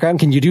your background?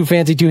 Can you do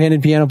fancy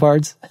two-handed piano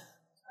parts?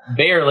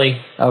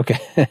 Barely. Okay.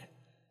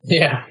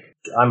 Yeah.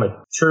 I'm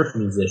a church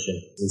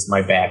musician is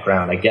my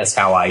background. I guess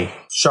how I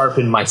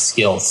sharpen my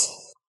skills.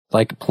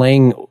 Like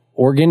playing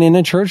organ in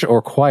a church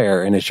or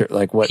choir in a church?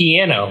 Like what?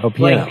 Piano. Oh,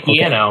 piano. Playing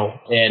piano.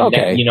 Okay. And,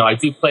 Okay. I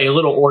do play a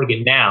little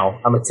organ now.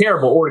 I'm a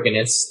terrible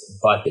organist,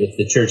 but if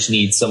the church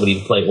needs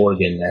somebody to play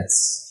organ,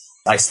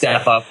 I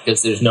step up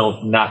because there's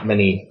not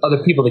many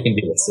other people that can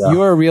do it. So.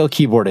 You're a real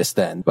keyboardist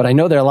then. But I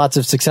know there are lots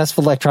of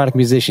successful electronic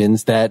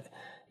musicians that,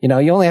 you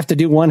only have to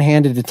do one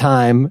hand at a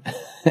time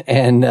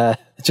and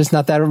it's just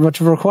not that much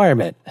of a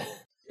requirement.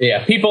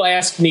 Yeah, people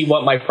ask me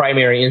what my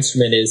primary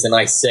instrument is, and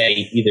I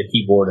say either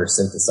keyboard or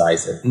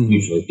synthesizer,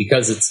 usually,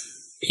 because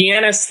it's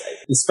pianists,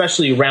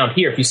 especially around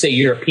here. If you say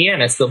you're a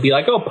pianist, they'll be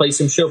like, oh, play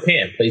some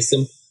Chopin, play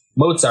some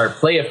Mozart,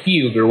 play a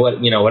fugue or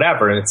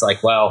whatever. And it's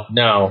like, well,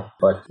 no,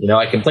 but,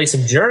 I can play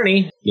some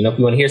Journey. If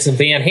you want to hear some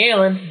Van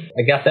Halen,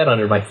 I got that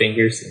under my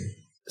fingers.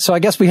 So I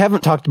guess we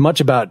haven't talked much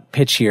about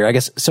pitch here. I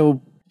guess,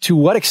 so to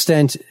what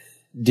extent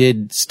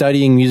did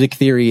studying music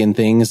theory and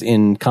things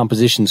in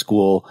composition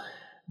school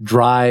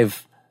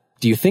drive,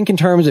 do you think in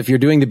terms if you're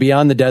doing the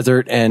Beyond the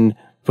Desert and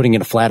putting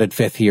in a flatted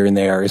fifth here and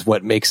there is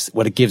what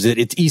it gives it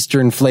its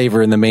Eastern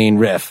flavor in the main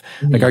riff?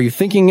 Mm-hmm. Like, are you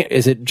thinking,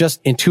 is it just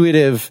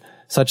intuitive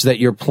such that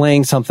you're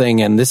playing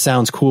something and this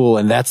sounds cool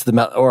and that's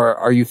or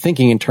are you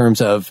thinking in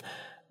terms of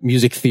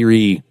music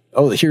theory?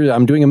 Oh, here,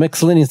 I'm doing a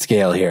Mixolydian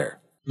scale here.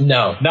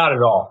 No, not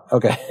at all.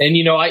 Okay.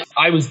 And,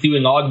 I was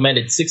doing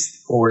augmented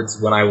sixth chords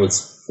when I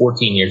was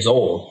 14 years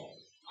old.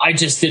 I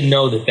just didn't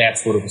know that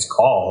that's what it was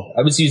called.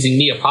 I was using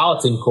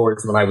Neapolitan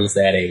chords when I was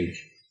that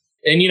age.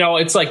 And,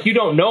 it's like you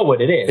don't know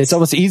what it is. It's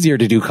almost easier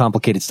to do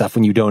complicated stuff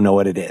when you don't know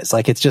what it is.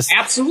 Like, it's just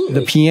absolutely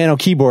the piano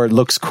keyboard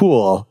looks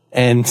cool.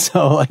 And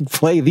so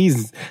play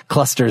these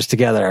clusters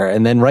together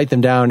and then write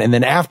them down. And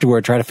then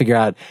afterward, try to figure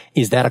out,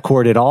 is that a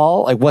chord at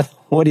all? Like,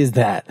 what is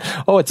that?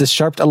 Oh, it's a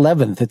sharp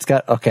 11th. It's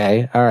got,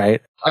 okay. All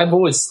right. I've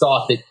always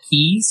thought that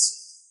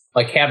keys,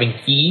 like having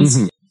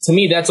keys, to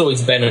me, that's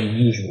always been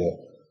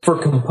unusual. For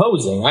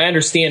composing, I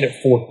understand it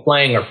for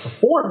playing or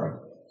performing.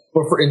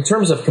 But in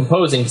terms of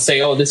composing, to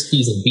say, oh, this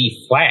key's in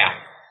B flat,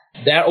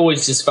 that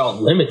always just felt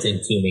limiting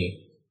to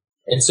me.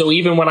 And so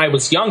even when I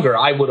was younger,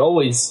 I would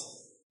always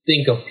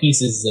think of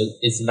pieces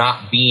as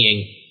not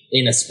being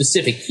in a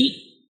specific key.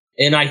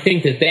 And I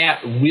think that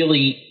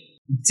really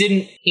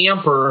didn't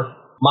hamper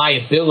my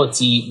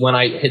ability when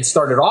I had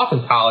started off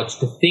in college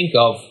to think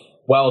of,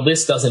 well,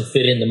 this doesn't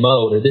fit in the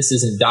mode or this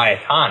isn't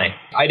diatonic.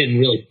 I didn't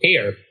really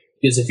care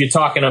because if you're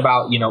talking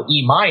about,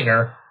 E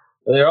minor,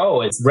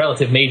 it's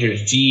relative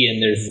majors G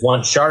and there's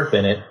one sharp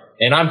in it.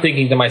 And I'm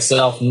thinking to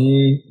myself,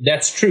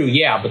 that's true,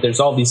 yeah, but there's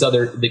all these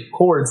the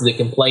chords that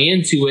can play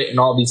into it and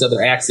all these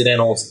other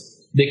accidentals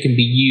that can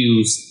be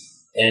used.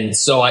 And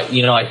so I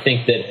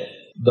think that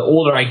the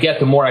older I get,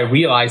 the more I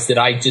realize that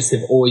I just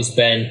have always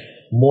been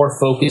more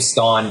focused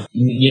on,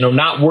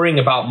 not worrying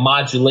about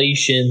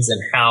modulations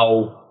and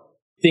how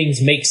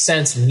things make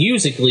sense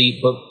musically,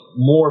 but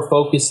more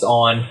focused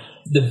on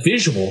the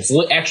visuals,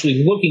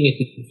 actually looking at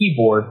the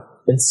keyboard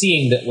and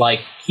seeing that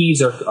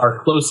keys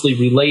are closely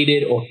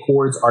related or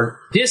chords are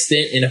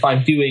distant. And if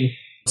I'm doing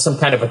some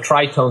kind of a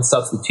tritone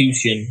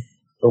substitution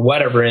or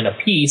whatever in a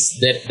piece,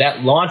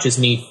 that launches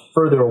me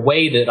further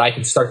away, that I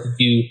can start to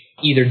do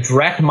either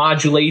direct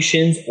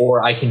modulations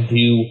or I can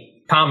do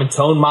common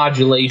tone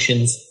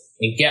modulations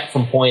and get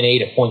from point A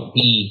to point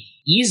B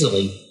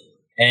easily.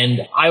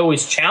 And I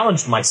always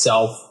challenged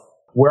myself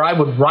where I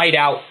would write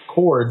out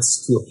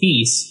chords to a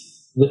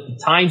piece with the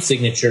time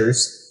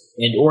signatures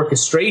and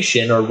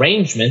orchestration or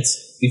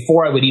arrangements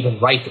before I would even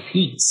write the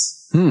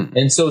piece.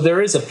 And so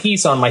there is a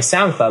piece on my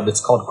SoundCloud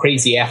that's called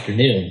Crazy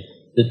Afternoon,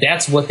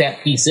 that's what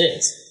that piece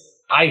is.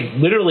 I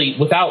literally,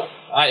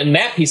 in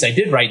that piece I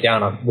did write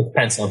down with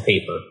pencil and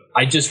paper.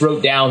 I just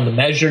wrote down the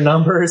measure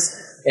numbers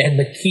and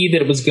the key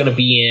that it was going to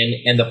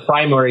be in and the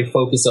primary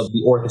focus of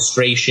the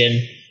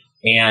orchestration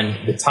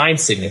and the time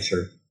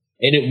signature.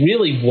 And it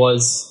really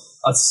was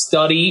a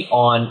study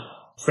on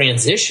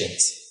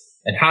transitions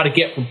and how to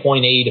get from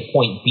point A to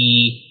point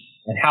B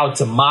and how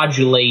to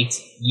modulate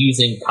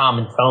using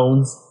common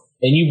tones.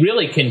 And you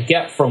really can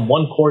get from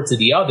one chord to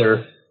the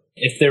other.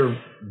 If they're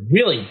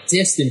really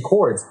distant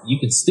chords, you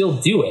can still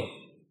do it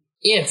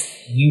if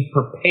you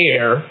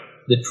prepare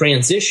the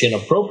transition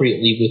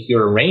appropriately with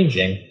your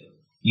arranging.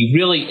 You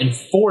really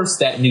enforce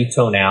that new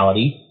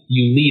tonality.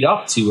 You lead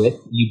up to it,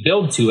 you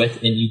build to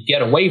it, and you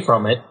get away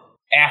from it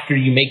after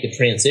you make the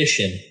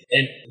transition.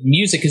 And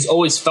music has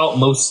always felt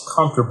most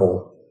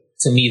comfortable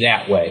to me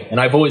that way. And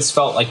I've always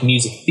felt like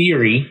music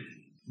theory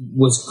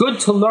was good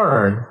to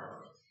learn,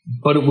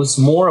 but it was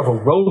more of a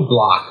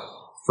roadblock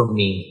for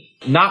me.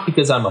 Not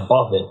because I'm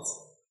above it,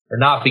 or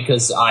not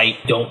because I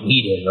don't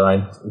need it,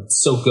 or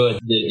it's so good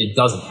that it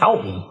doesn't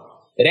help me.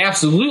 It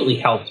absolutely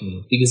helped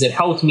me because it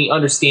helped me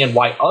understand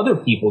why other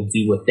people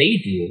do what they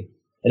do,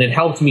 and it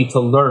helped me to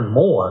learn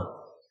more.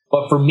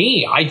 But for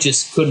me, I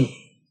just couldn't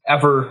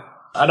ever,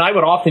 and I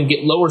would often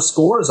get lower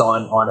scores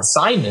on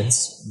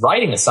assignments,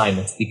 writing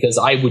assignments, because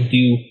I would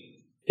do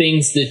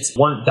things that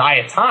weren't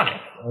diatonic.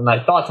 And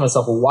I thought to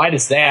myself, well, why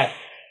does that,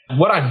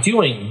 what I'm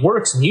doing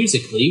works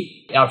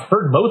musically. I've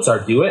heard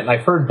Mozart do it, and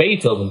I've heard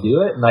Beethoven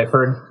do it, and I've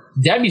heard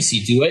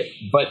Debussy do it,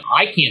 but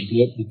I can't do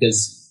it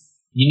because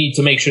you need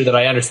to make sure that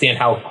I understand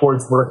how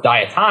chords work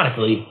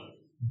diatonically.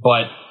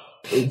 But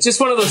it's just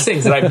one of those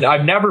things that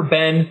I've never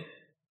been,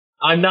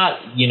 I'm not,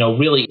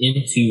 really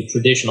into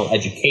traditional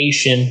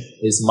education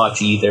as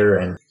much either.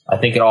 And I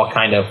think it all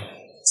kind of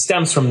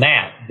stems from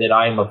that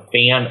I'm a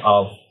fan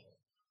of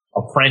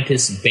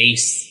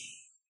apprentice-based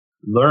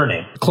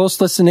learning.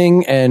 Close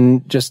listening,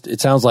 and just, it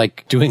sounds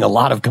like doing a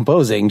lot of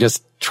composing,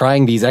 just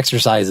trying these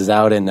exercises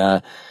out.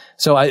 And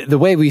so the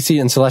way we see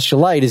it in Celestial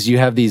Light is you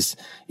have these,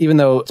 even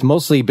though it's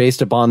mostly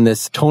based upon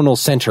this tonal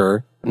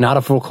center, not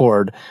a full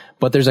chord,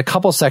 but there's a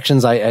couple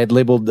sections I had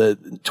labeled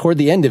toward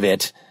the end of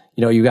it.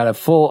 You got a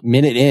full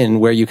minute in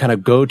where you kind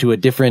of go to a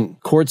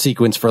different chord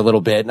sequence for a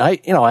little bit. And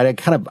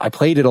I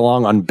played it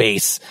along on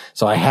bass.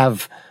 So I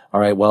have, all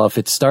right, well, if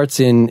it starts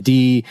in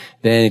D,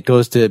 then it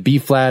goes to B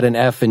flat and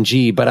F and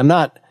G, but I'm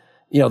not,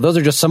 those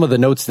are just some of the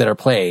notes that are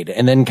played,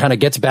 and then kind of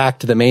gets back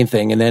to the main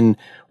thing. And then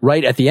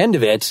right at the end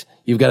of it,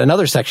 you've got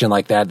another section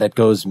like that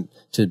goes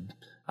to,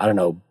 I don't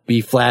know,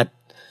 B flat,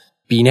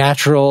 B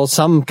natural,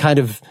 some kind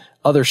of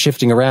other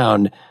shifting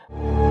around.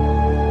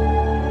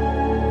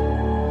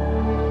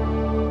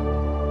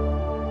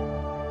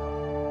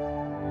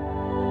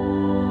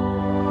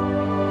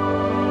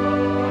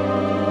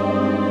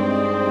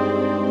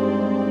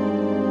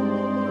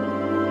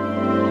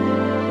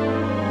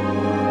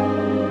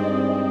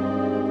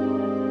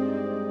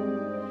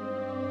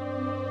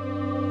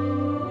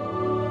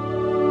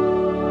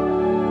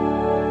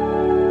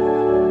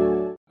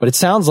 But it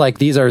sounds like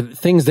these are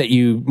things that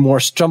you more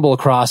stumble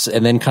across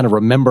and then kind of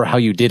remember how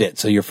you did it.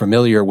 So you're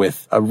familiar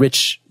with a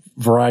rich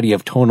variety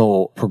of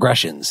tonal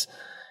progressions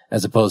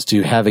as opposed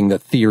to having the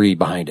theory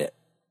behind it.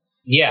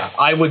 Yeah,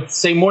 I would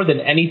say more than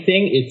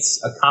anything, it's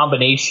a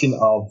combination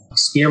of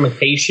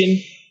experimentation,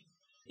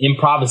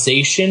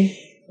 improvisation,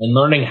 and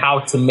learning how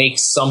to make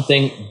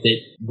something that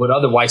would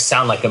otherwise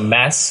sound like a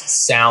mess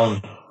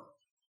sound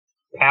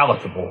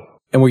palatable.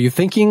 And were you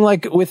thinking,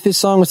 like, with this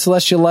song with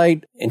Celestial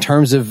Light, in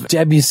terms of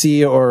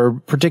Debussy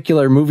or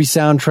particular movie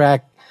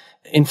soundtrack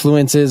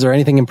influences or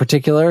anything in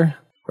particular?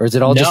 Or is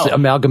it all just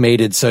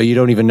amalgamated so you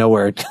don't even know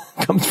where it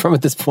comes from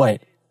at this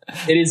point?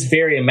 It is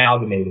very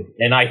amalgamated.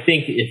 And I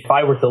think if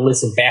I were to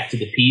listen back to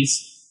the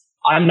piece,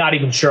 I'm not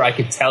even sure I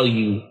could tell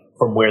you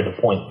from where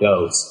the point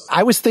goes.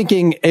 I was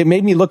thinking, it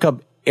made me look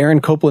up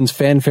Aaron Copland's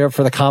Fanfare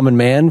for the Common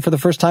Man for the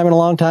first time in a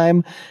long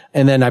time.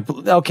 And then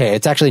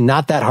it's actually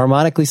not that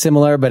harmonically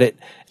similar, but it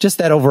just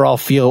that overall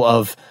feel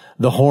of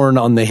the horn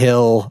on the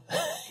hill,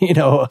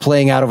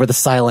 playing out over the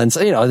silence,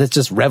 it's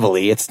just reveille.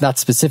 It's not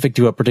specific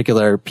to a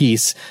particular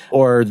piece.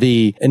 Or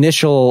the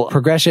initial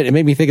progression. It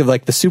made me think of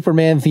like the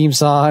Superman theme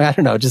song. I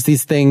don't know, just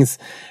these things.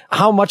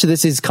 How much of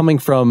this is coming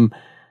from,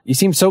 you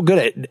seem so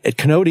good at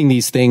connoting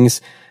these things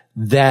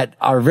that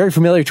are very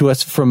familiar to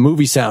us from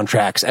movie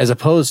soundtracks as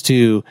opposed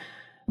to,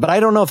 but I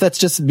don't know if that's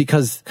just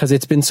because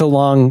it's been so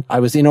long. I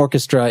was in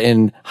orchestra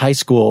in high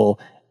school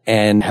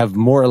and have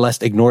more or less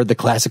ignored the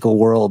classical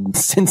world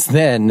since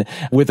then,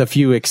 with a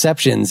few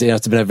exceptions.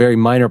 It's been a very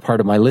minor part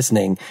of my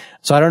listening.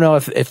 So I don't know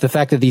if the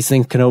fact that these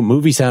things connote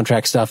movie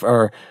soundtrack stuff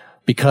are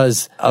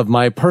because of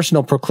my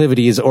personal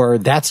proclivities, or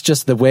that's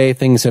just the way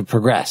things have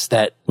progressed,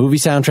 that movie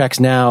soundtracks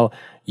now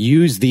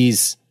use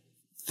these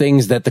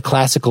things that the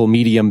classical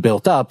medium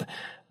built up,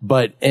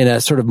 but in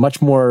a sort of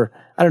much more,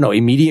 I don't know,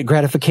 immediate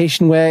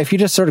gratification way. If you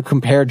just sort of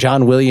compare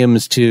John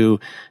Williams to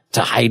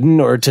Haydn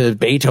or to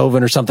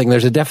Beethoven or something,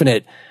 there's a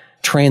definite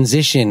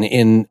transition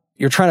in,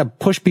 you're trying to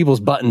push people's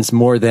buttons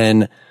more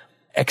than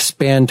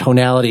expand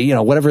tonality,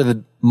 whatever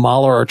the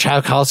Mahler or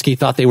Tchaikovsky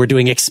thought they were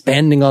doing,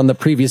 expanding on the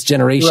previous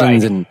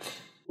generations. Right. And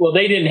well,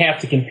 they didn't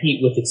have to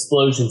compete with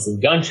explosions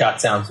and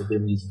gunshot sounds with their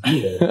music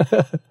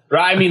either.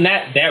 Right? I mean,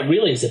 that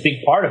really is a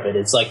big part of it.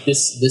 It's like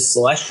this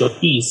Celestial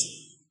piece,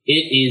 it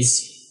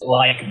is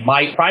like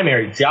my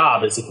primary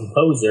job as a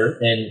composer.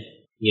 And,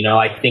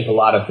 I think a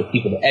lot of the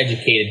people that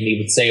educated me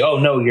would say, oh,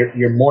 no,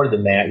 you're more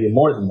than that. You're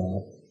more than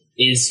that.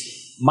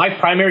 Is my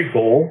primary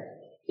goal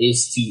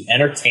is to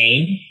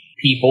entertain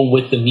people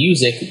with the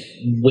music,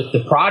 with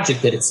the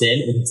project that it's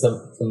in, and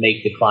to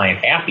make the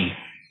client happy.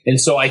 And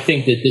so I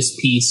think that this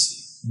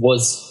piece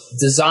was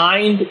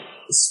designed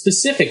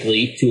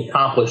specifically to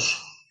accomplish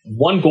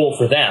one goal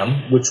for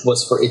them, which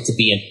was for it to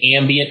be an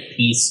ambient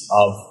piece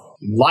of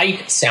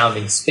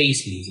light-sounding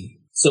space music.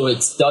 So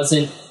it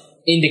doesn't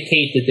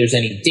indicate that there's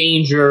any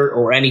danger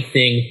or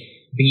anything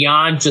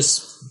beyond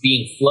just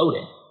being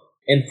floating.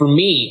 And for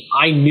me,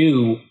 I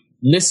knew,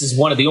 and this is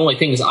one of the only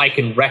things I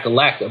can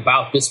recollect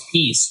about this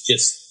piece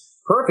just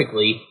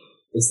perfectly,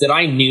 is that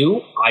I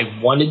knew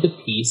I wanted the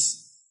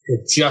piece to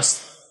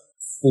just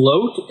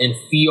float and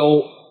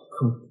feel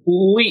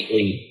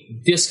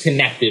completely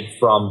disconnected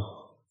from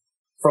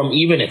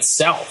even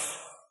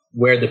itself,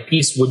 where the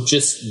piece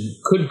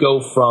could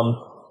go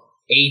from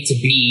A to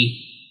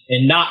B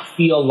and not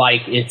feel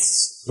like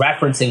it's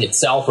referencing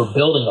itself or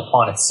building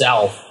upon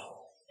itself.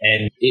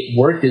 And It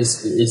Worked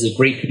is a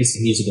great piece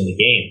of music in the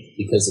game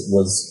because it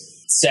was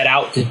set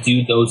out to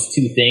do those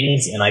two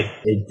things, and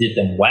it did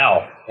them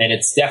well. And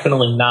it's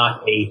definitely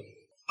not a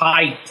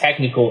high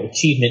technical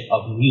achievement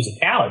of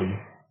musicality,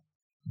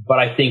 but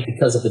I think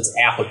because of its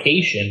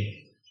application,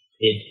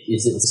 it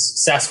is a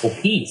successful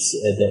piece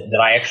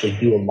that I actually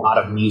do a lot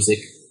of music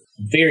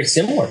very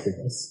similar to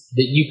this,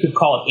 that you could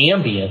call it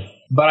ambient,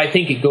 but I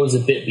think it goes a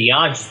bit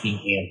beyond just being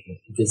ambient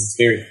because it's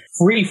very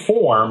free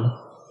form,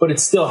 but it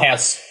still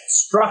has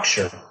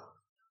structure,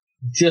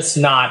 just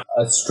not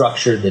a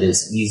structure that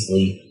is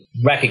easily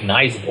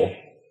recognizable.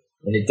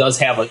 And it does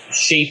have a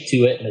shape to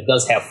it, and it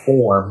does have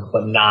form,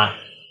 but not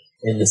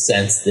in the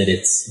sense that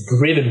it's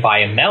driven by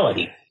a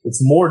melody. It's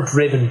more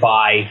driven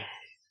by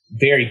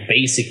very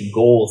basic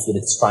goals that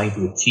it's trying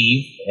to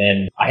achieve.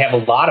 And I have a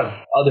lot of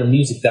other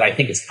music that I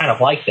think is kind of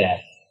like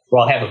that,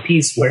 where I'll have a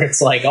piece where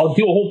it's like, I'll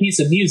do a whole piece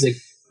of music,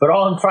 but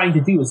all I'm trying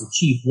to do is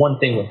achieve one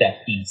thing with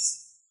that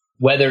piece.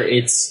 Whether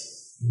it's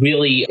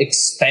really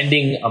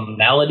expending a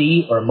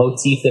melody or a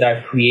motif that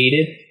I've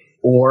created,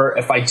 or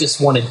if I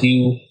just want to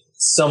do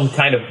some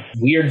kind of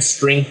weird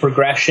string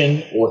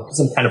progression or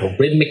some kind of a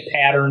rhythmic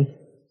pattern.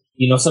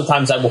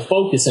 Sometimes I will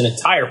focus an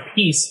entire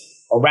piece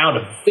around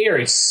a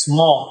very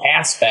small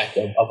aspect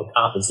of a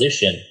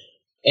composition,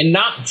 and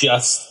not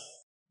just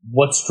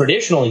what's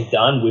traditionally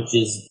done, which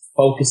is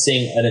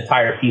focusing an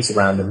entire piece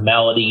around the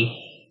melody,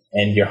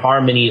 and your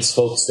harmony is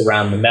focused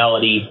around the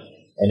melody,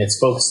 and it's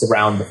focused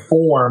around the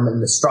form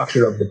and the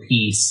structure of the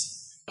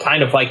piece,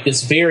 kind of like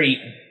this very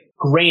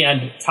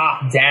grand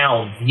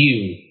top-down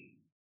view.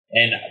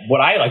 And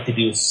what I like to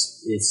do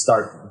is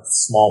start with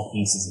small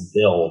pieces and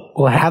build.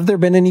 Well, have there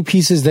been any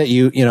pieces that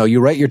you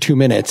write your 2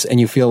 minutes and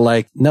you feel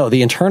like, no,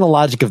 the internal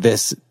logic of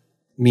this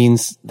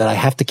means that I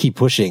have to keep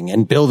pushing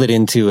and build it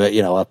into a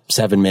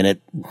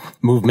 7-minute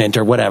movement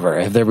or whatever?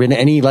 Have there been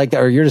any like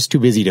that, or you're just too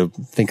busy to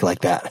think like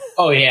that?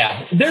 Oh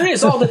yeah, there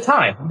is all the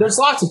time. There's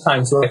lots of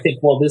times where I think,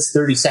 well, this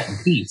 30-second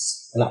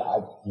piece, and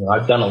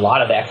I've done a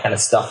lot of that kind of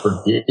stuff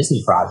for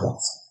Disney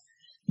projects.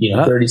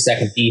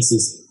 30-second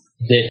pieces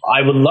that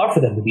I would love for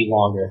them to be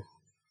longer.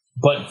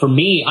 But for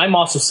me, I'm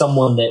also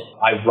someone that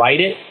I write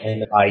it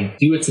and I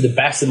do it to the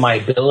best of my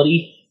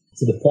ability,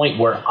 to the point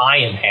where I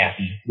am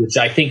happy, which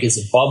I think is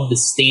above the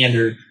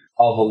standard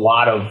of a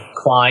lot of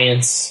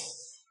clients.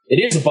 It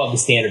is above the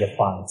standard of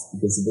clients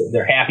because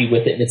they're happy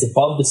with it, and it's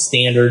above the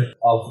standard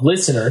of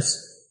listeners.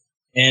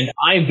 And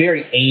I'm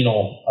very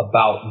anal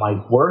about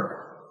my work.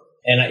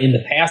 And in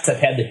the past, I've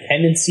had the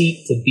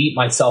tendency to beat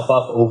myself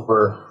up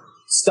over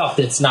stuff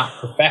that's not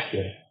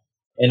perfected.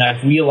 And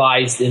I've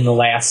realized in the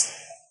last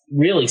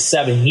really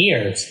 7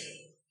 years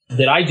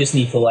that I just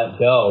need to let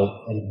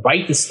go and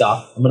write the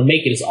stuff. I'm going to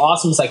make it as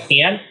awesome as I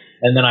can.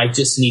 And then I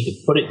just need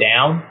to put it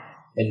down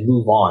and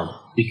move on,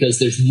 because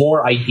there's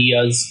more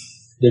ideas.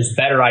 There's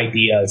better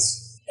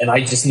ideas. And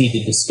I just need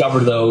to discover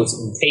those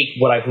and take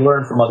what I've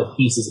learned from other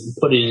pieces and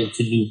put it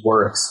into new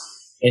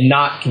works, and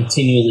not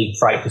continually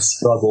try to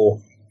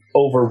struggle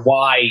over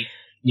why,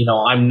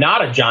 I'm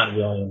not a John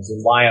Williams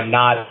and why I'm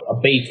not a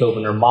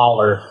Beethoven or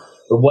Mahler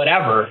or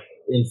whatever,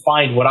 and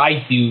find what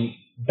I do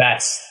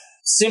best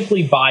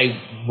simply by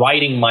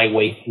writing my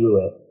way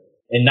through it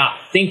and not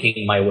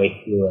thinking my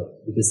way through it,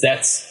 because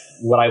that's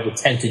what I would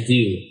tend to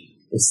do,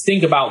 is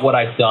think about what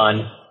I've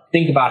done,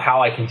 think about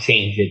how I can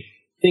change it,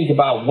 think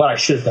about what I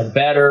should have done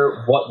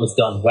better, what was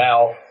done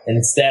well, and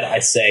instead I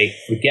say,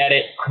 forget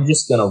it, I'm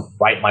just going to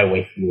write my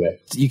way through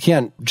it. You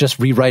can't just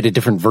rewrite a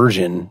different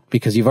version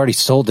because you've already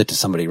sold it to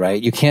somebody,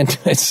 right? You can't,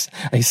 it's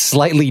a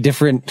slightly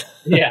different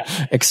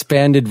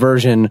expanded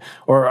version.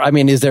 Or,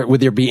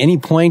 would there be any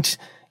point,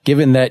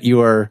 given that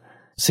you are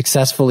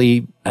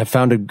successfully have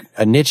found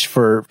a niche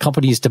for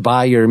companies to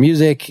buy your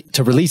music,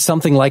 to release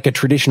something like a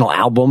traditional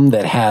album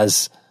that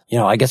has,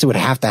 I guess it would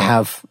have to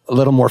have a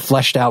little more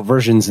fleshed out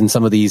versions in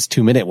some of these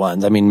 2-minute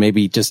ones.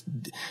 Maybe just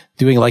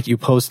doing like you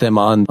post them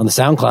on the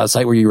SoundCloud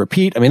site where you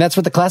repeat. That's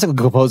what the classical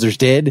composers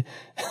did.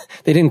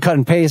 They didn't cut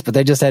and paste, but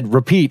they just had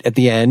repeat at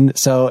the end.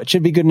 So it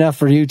should be good enough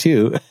for you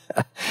too.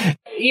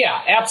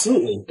 Yeah,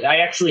 absolutely. I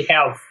actually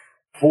have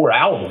 4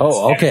 albums.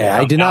 Oh, okay.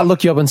 I did not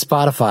look you up on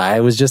Spotify.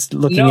 I was just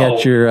looking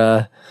at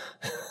your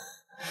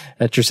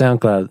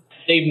SoundCloud.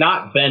 They've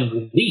not been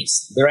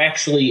released.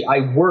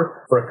 I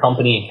work for a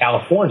company in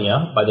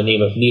California by the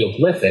name of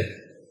Neoglyphic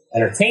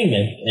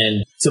Entertainment.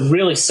 And to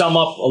really sum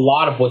up a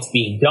lot of what's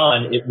being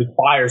done, it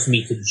requires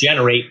me to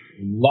generate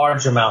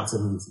large amounts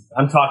of music.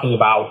 I'm talking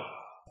about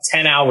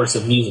 10 hours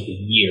of music a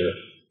year.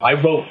 I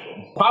wrote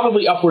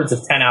probably upwards of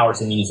 10 hours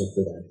of music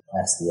for them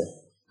last year.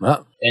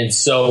 Wow. And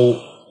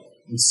so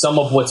some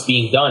of what's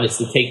being done is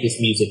to take this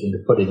music and to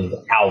put it into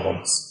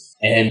albums.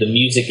 And the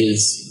music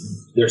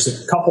there's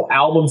a couple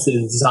albums that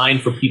are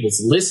designed for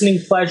people's listening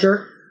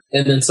pleasure.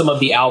 And then some of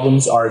the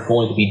albums are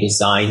going to be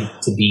designed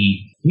to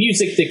be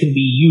music that can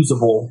be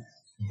usable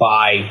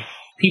by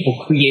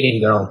people creating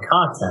their own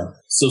content.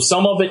 So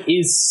some of it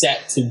is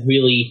set to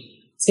really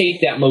take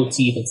that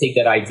motif and take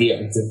that idea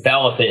and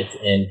develop it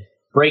and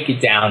break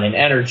it down and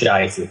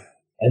energize it.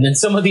 And then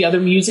some of the other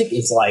music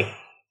is like,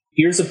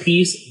 here's a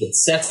piece that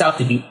sets out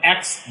to do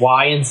X,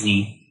 Y, and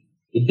Z.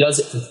 It does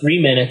it for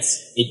 3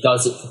 minutes. It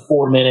does it for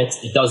 4 minutes.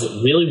 It does it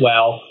really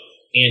well.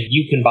 And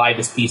you can buy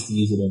this piece to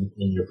use it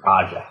in your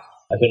project.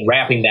 I've been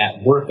wrapping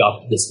that work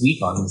up this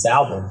week on these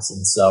albums.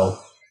 And so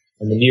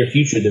in the near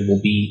future, there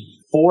will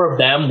be 4 of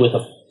them with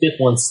a 5th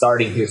one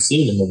starting here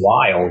soon in the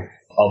wild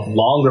of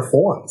longer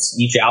forms.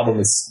 Each album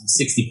is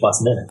 60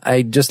 plus minutes.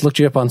 I just looked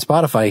you up on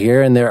Spotify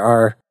here, and there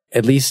are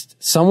at least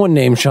someone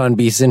named Sean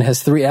Beeson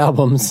has 3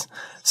 albums,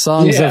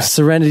 Songs of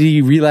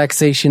Serenity,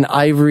 Relaxation,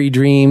 Ivory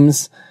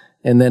Dreams,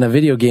 and then a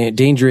video game,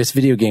 Dangerous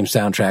video game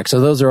soundtrack. So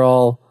those are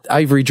all,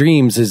 Ivory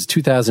Dreams is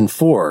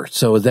 2004.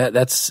 So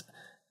that's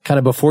kind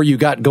of before you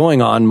got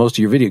going on most of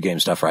your video game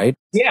stuff, right?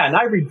 Yeah, and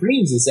Ivory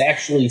Dreams is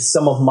actually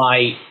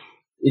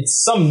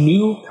it's some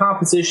new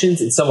compositions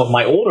and some of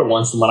my older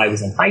ones from when I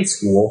was in high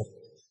school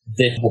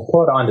that were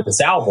put onto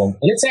this album.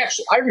 And it's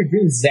actually, Ivory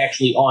Dreams is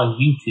actually on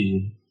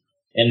YouTube,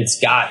 and it's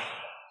got,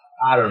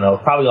 I don't know,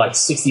 probably like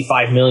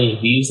 65 million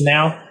views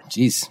now.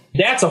 Jeez.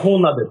 That's a whole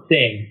nother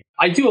thing.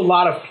 I do a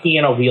lot of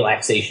piano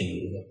relaxation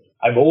music.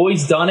 I've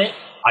always done it.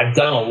 I've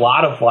done a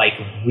lot of like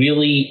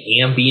really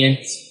ambient,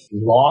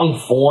 long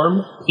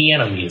form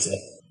piano music,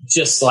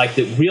 just like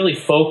that really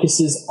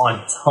focuses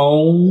on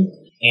tone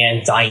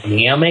and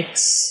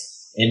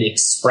dynamics and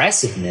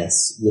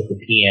expressiveness with the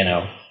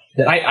piano.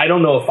 That I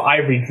don't know if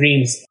Ivory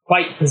Dreams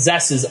quite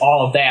possesses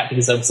all of that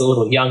because I was a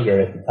little younger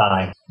at the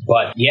time.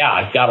 But yeah,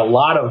 I've got a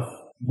lot of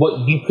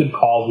what you could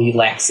call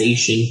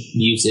relaxation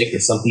music, or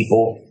some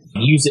people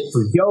use it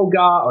for yoga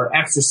or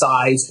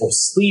exercise or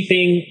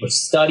sleeping or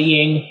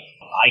studying.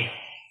 I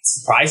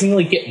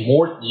surprisingly get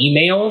more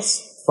emails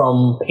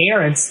from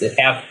parents that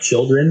have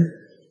children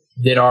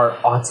that are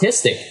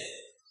autistic,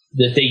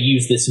 that they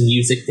use this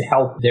music to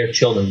help their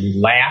children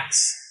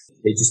relax.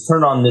 They just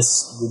turn on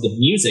the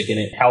music and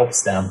it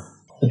helps them.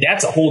 But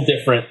that's a whole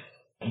different,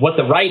 what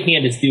the right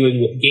hand is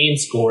doing with game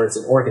scores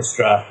and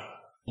orchestra,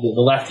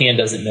 the left hand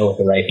doesn't know what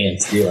the right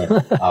hand's doing.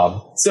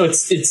 So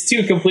it's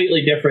 2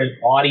 completely different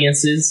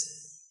audiences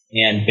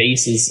and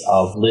bases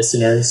of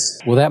listeners.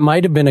 Well, that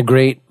might have been a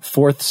great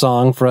 4th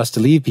song for us to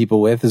leave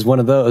people with, is one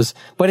of those.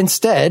 But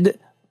instead,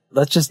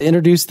 let's just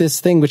introduce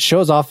this thing which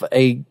shows off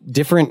a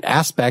different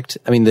aspect.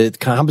 I mean, the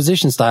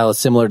composition style is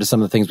similar to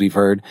some of the things we've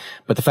heard,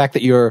 but the fact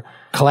that you're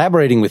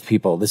collaborating with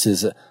people. This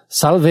is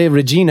Salve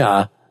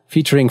Regina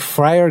featuring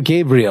Friar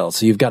Gabriel.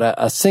 So you've got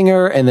a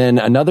singer and then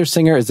another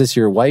singer. Is this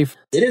your wife?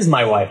 It is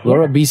my wife.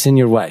 Laura Beeson,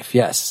 your wife.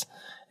 Yes.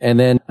 And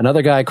then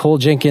another guy, Cole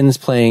Jenkins,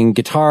 playing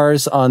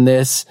guitars on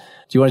this.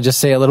 Do you want to just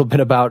say a little bit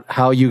about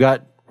how you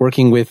got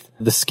working with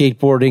the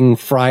skateboarding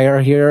friar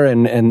here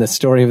and the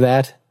story of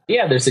that?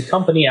 Yeah, there's a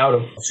company out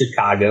of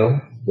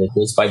Chicago that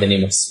goes by the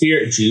name of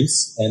Spirit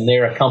Juice, and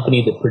they're a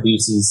company that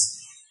produces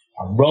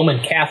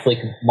Roman Catholic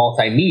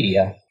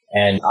multimedia.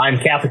 And I'm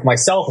Catholic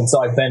myself, and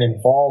so I've been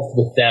involved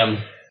with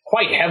them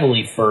quite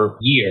heavily for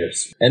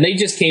years. And they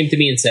just came to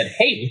me and said,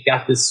 hey, we've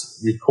got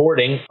this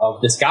recording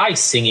of this guy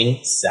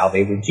singing Salve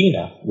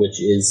Regina,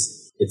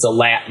 it's a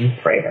Latin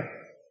prayer.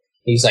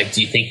 He's like,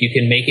 do you think you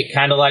can make it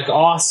kind of like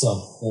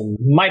awesome? And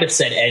might have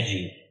said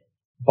edgy,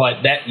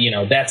 but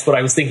that's what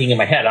I was thinking in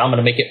my head. I'm going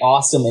to make it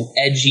awesome and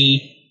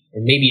edgy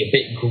and maybe a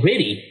bit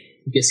gritty,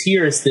 because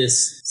here's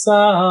this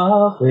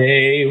Salve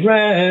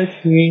Regina,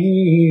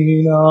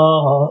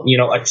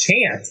 a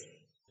chant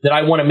that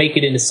I want to make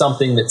it into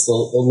something that's a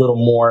little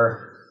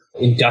more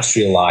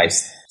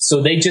industrialized.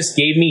 So they just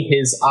gave me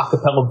his a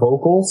cappella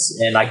vocals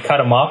and I cut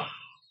them up.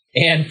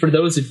 And for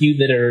those of you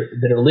that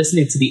are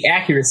listening to the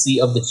accuracy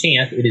of the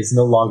chant, it is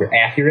no longer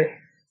accurate.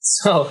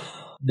 So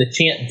the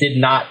chant did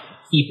not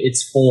keep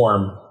its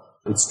form,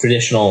 its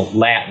traditional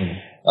Latin.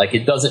 Like,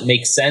 it doesn't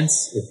make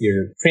sense if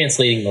you're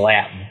translating the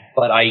Latin.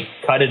 But I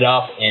cut it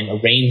up and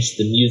arranged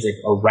the music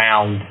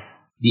around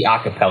the a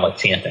cappella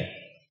chanting.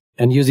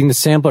 And using the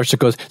sampler, so it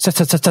goes,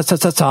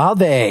 salve.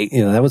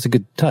 That was a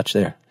good touch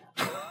there.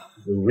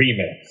 The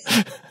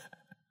remix.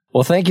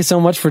 Well, thank you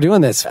so much for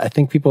doing this. I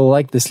think people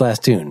like this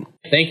last tune.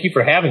 Thank you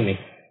for having me.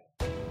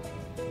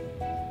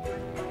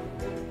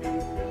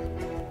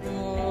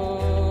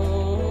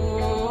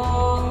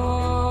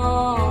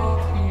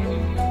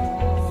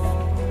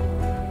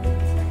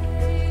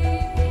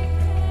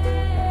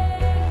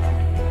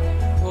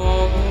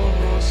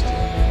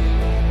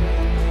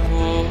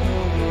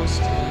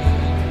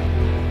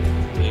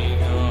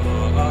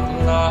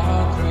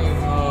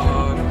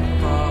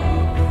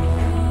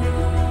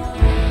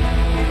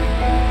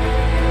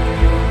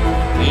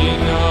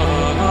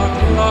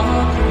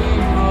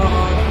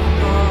 Lacrima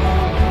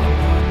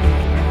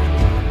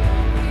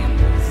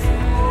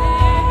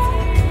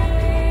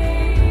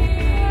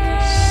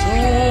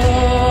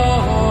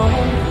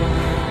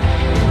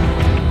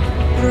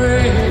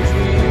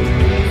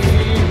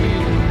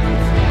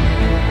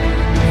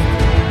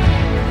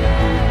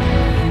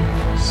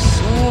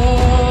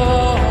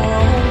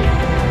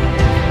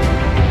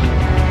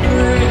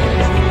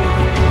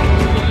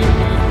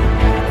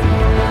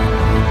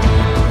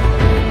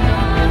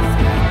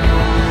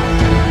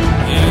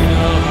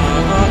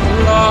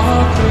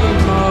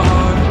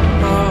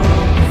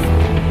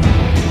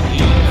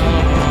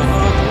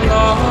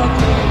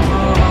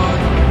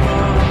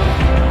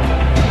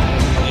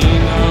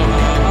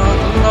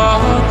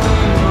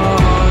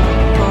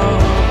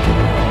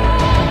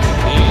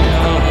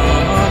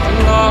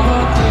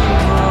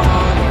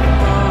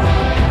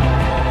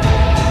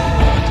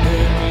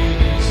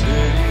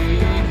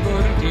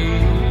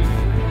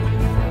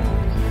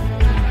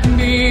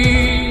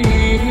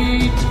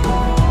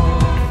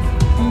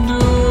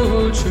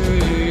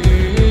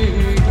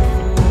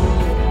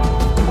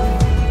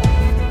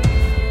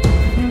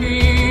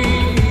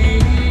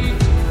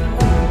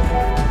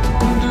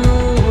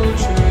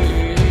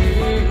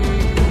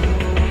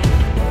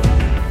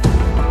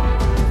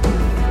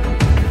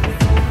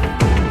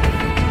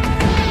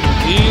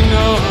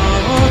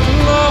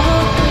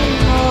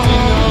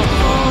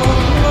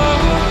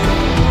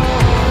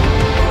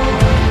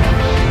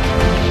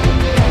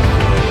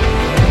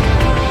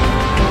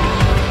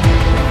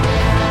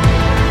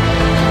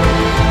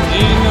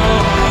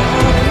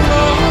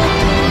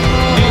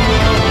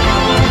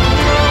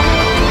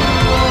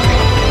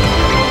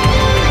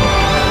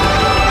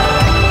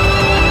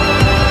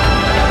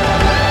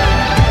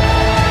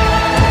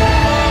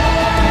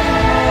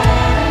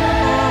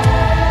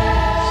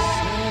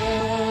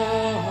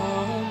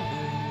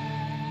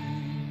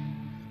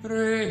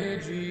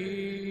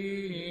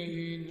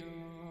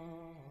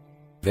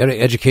very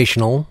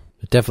educational.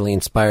 It definitely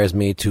inspires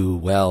me to,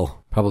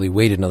 well, probably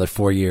wait another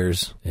 4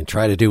 years and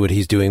try to do what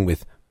he's doing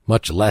with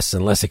much less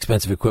and less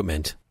expensive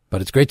equipment.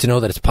 But it's great to know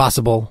that it's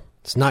possible.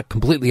 It's not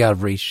completely out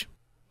of reach.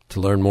 To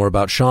learn more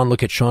about Sean,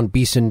 look at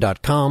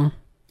SeanBeeson.com.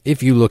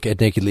 If you look at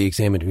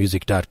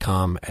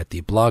NakedlyExaminedMusic.com at the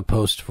blog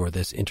post for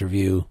this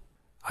interview,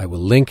 I will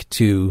link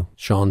to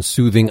Sean's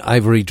Soothing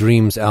Ivory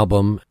Dreams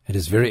album and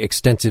his very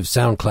extensive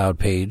SoundCloud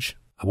page.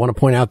 I want to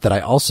point out that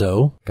I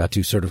also got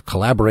to sort of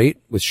collaborate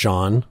with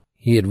Sean.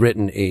 He had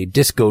written a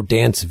disco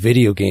dance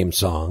video game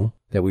song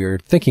that we were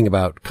thinking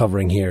about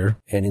covering here,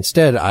 and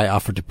instead I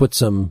offered to put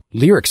some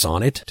lyrics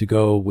on it to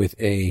go with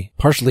a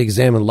Partially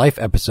Examined Life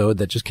episode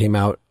that just came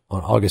out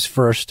on August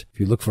 1st. If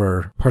you look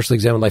for Partially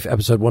Examined Life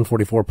episode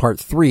 144 part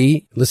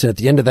 3, listen at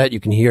the end of that, you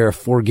can hear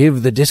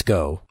Forgive the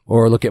Disco,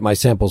 or look at my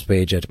samples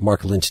page at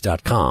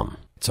marklynch.com.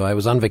 So I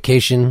was on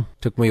vacation,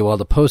 took me a while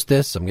to post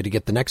this. I'm going to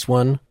get the next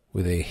one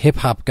with a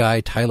hip-hop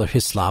guy, Tyler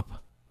Hislop,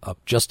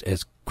 up just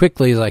as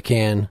quickly as I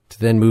can to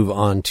then move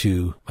on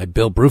to my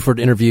Bill Bruford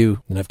interview.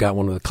 And I've got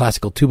one with a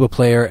classical tuba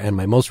player, and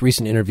my most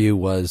recent interview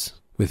was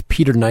with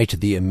Peter Knight,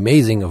 the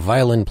amazing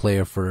violin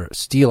player for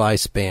Steel Eye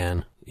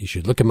Span. You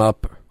should look him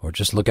up or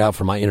just look out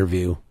for my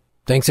interview.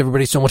 Thanks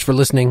everybody so much for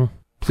listening.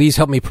 Please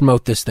help me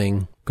promote this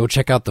thing. Go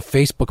check out the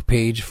Facebook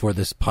page for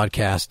this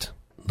podcast.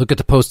 Look at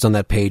the posts on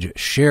that page.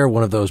 Share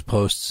one of those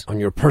posts on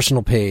your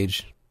personal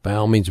page. By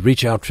all means,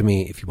 reach out to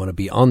me if you want to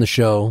be on the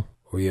show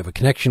or you have a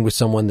connection with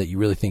someone that you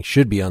really think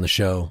should be on the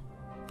show.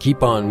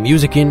 Keep on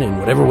musicking in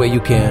whatever way you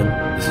can.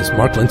 This is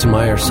Mark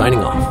Linsenmayer signing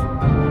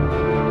off.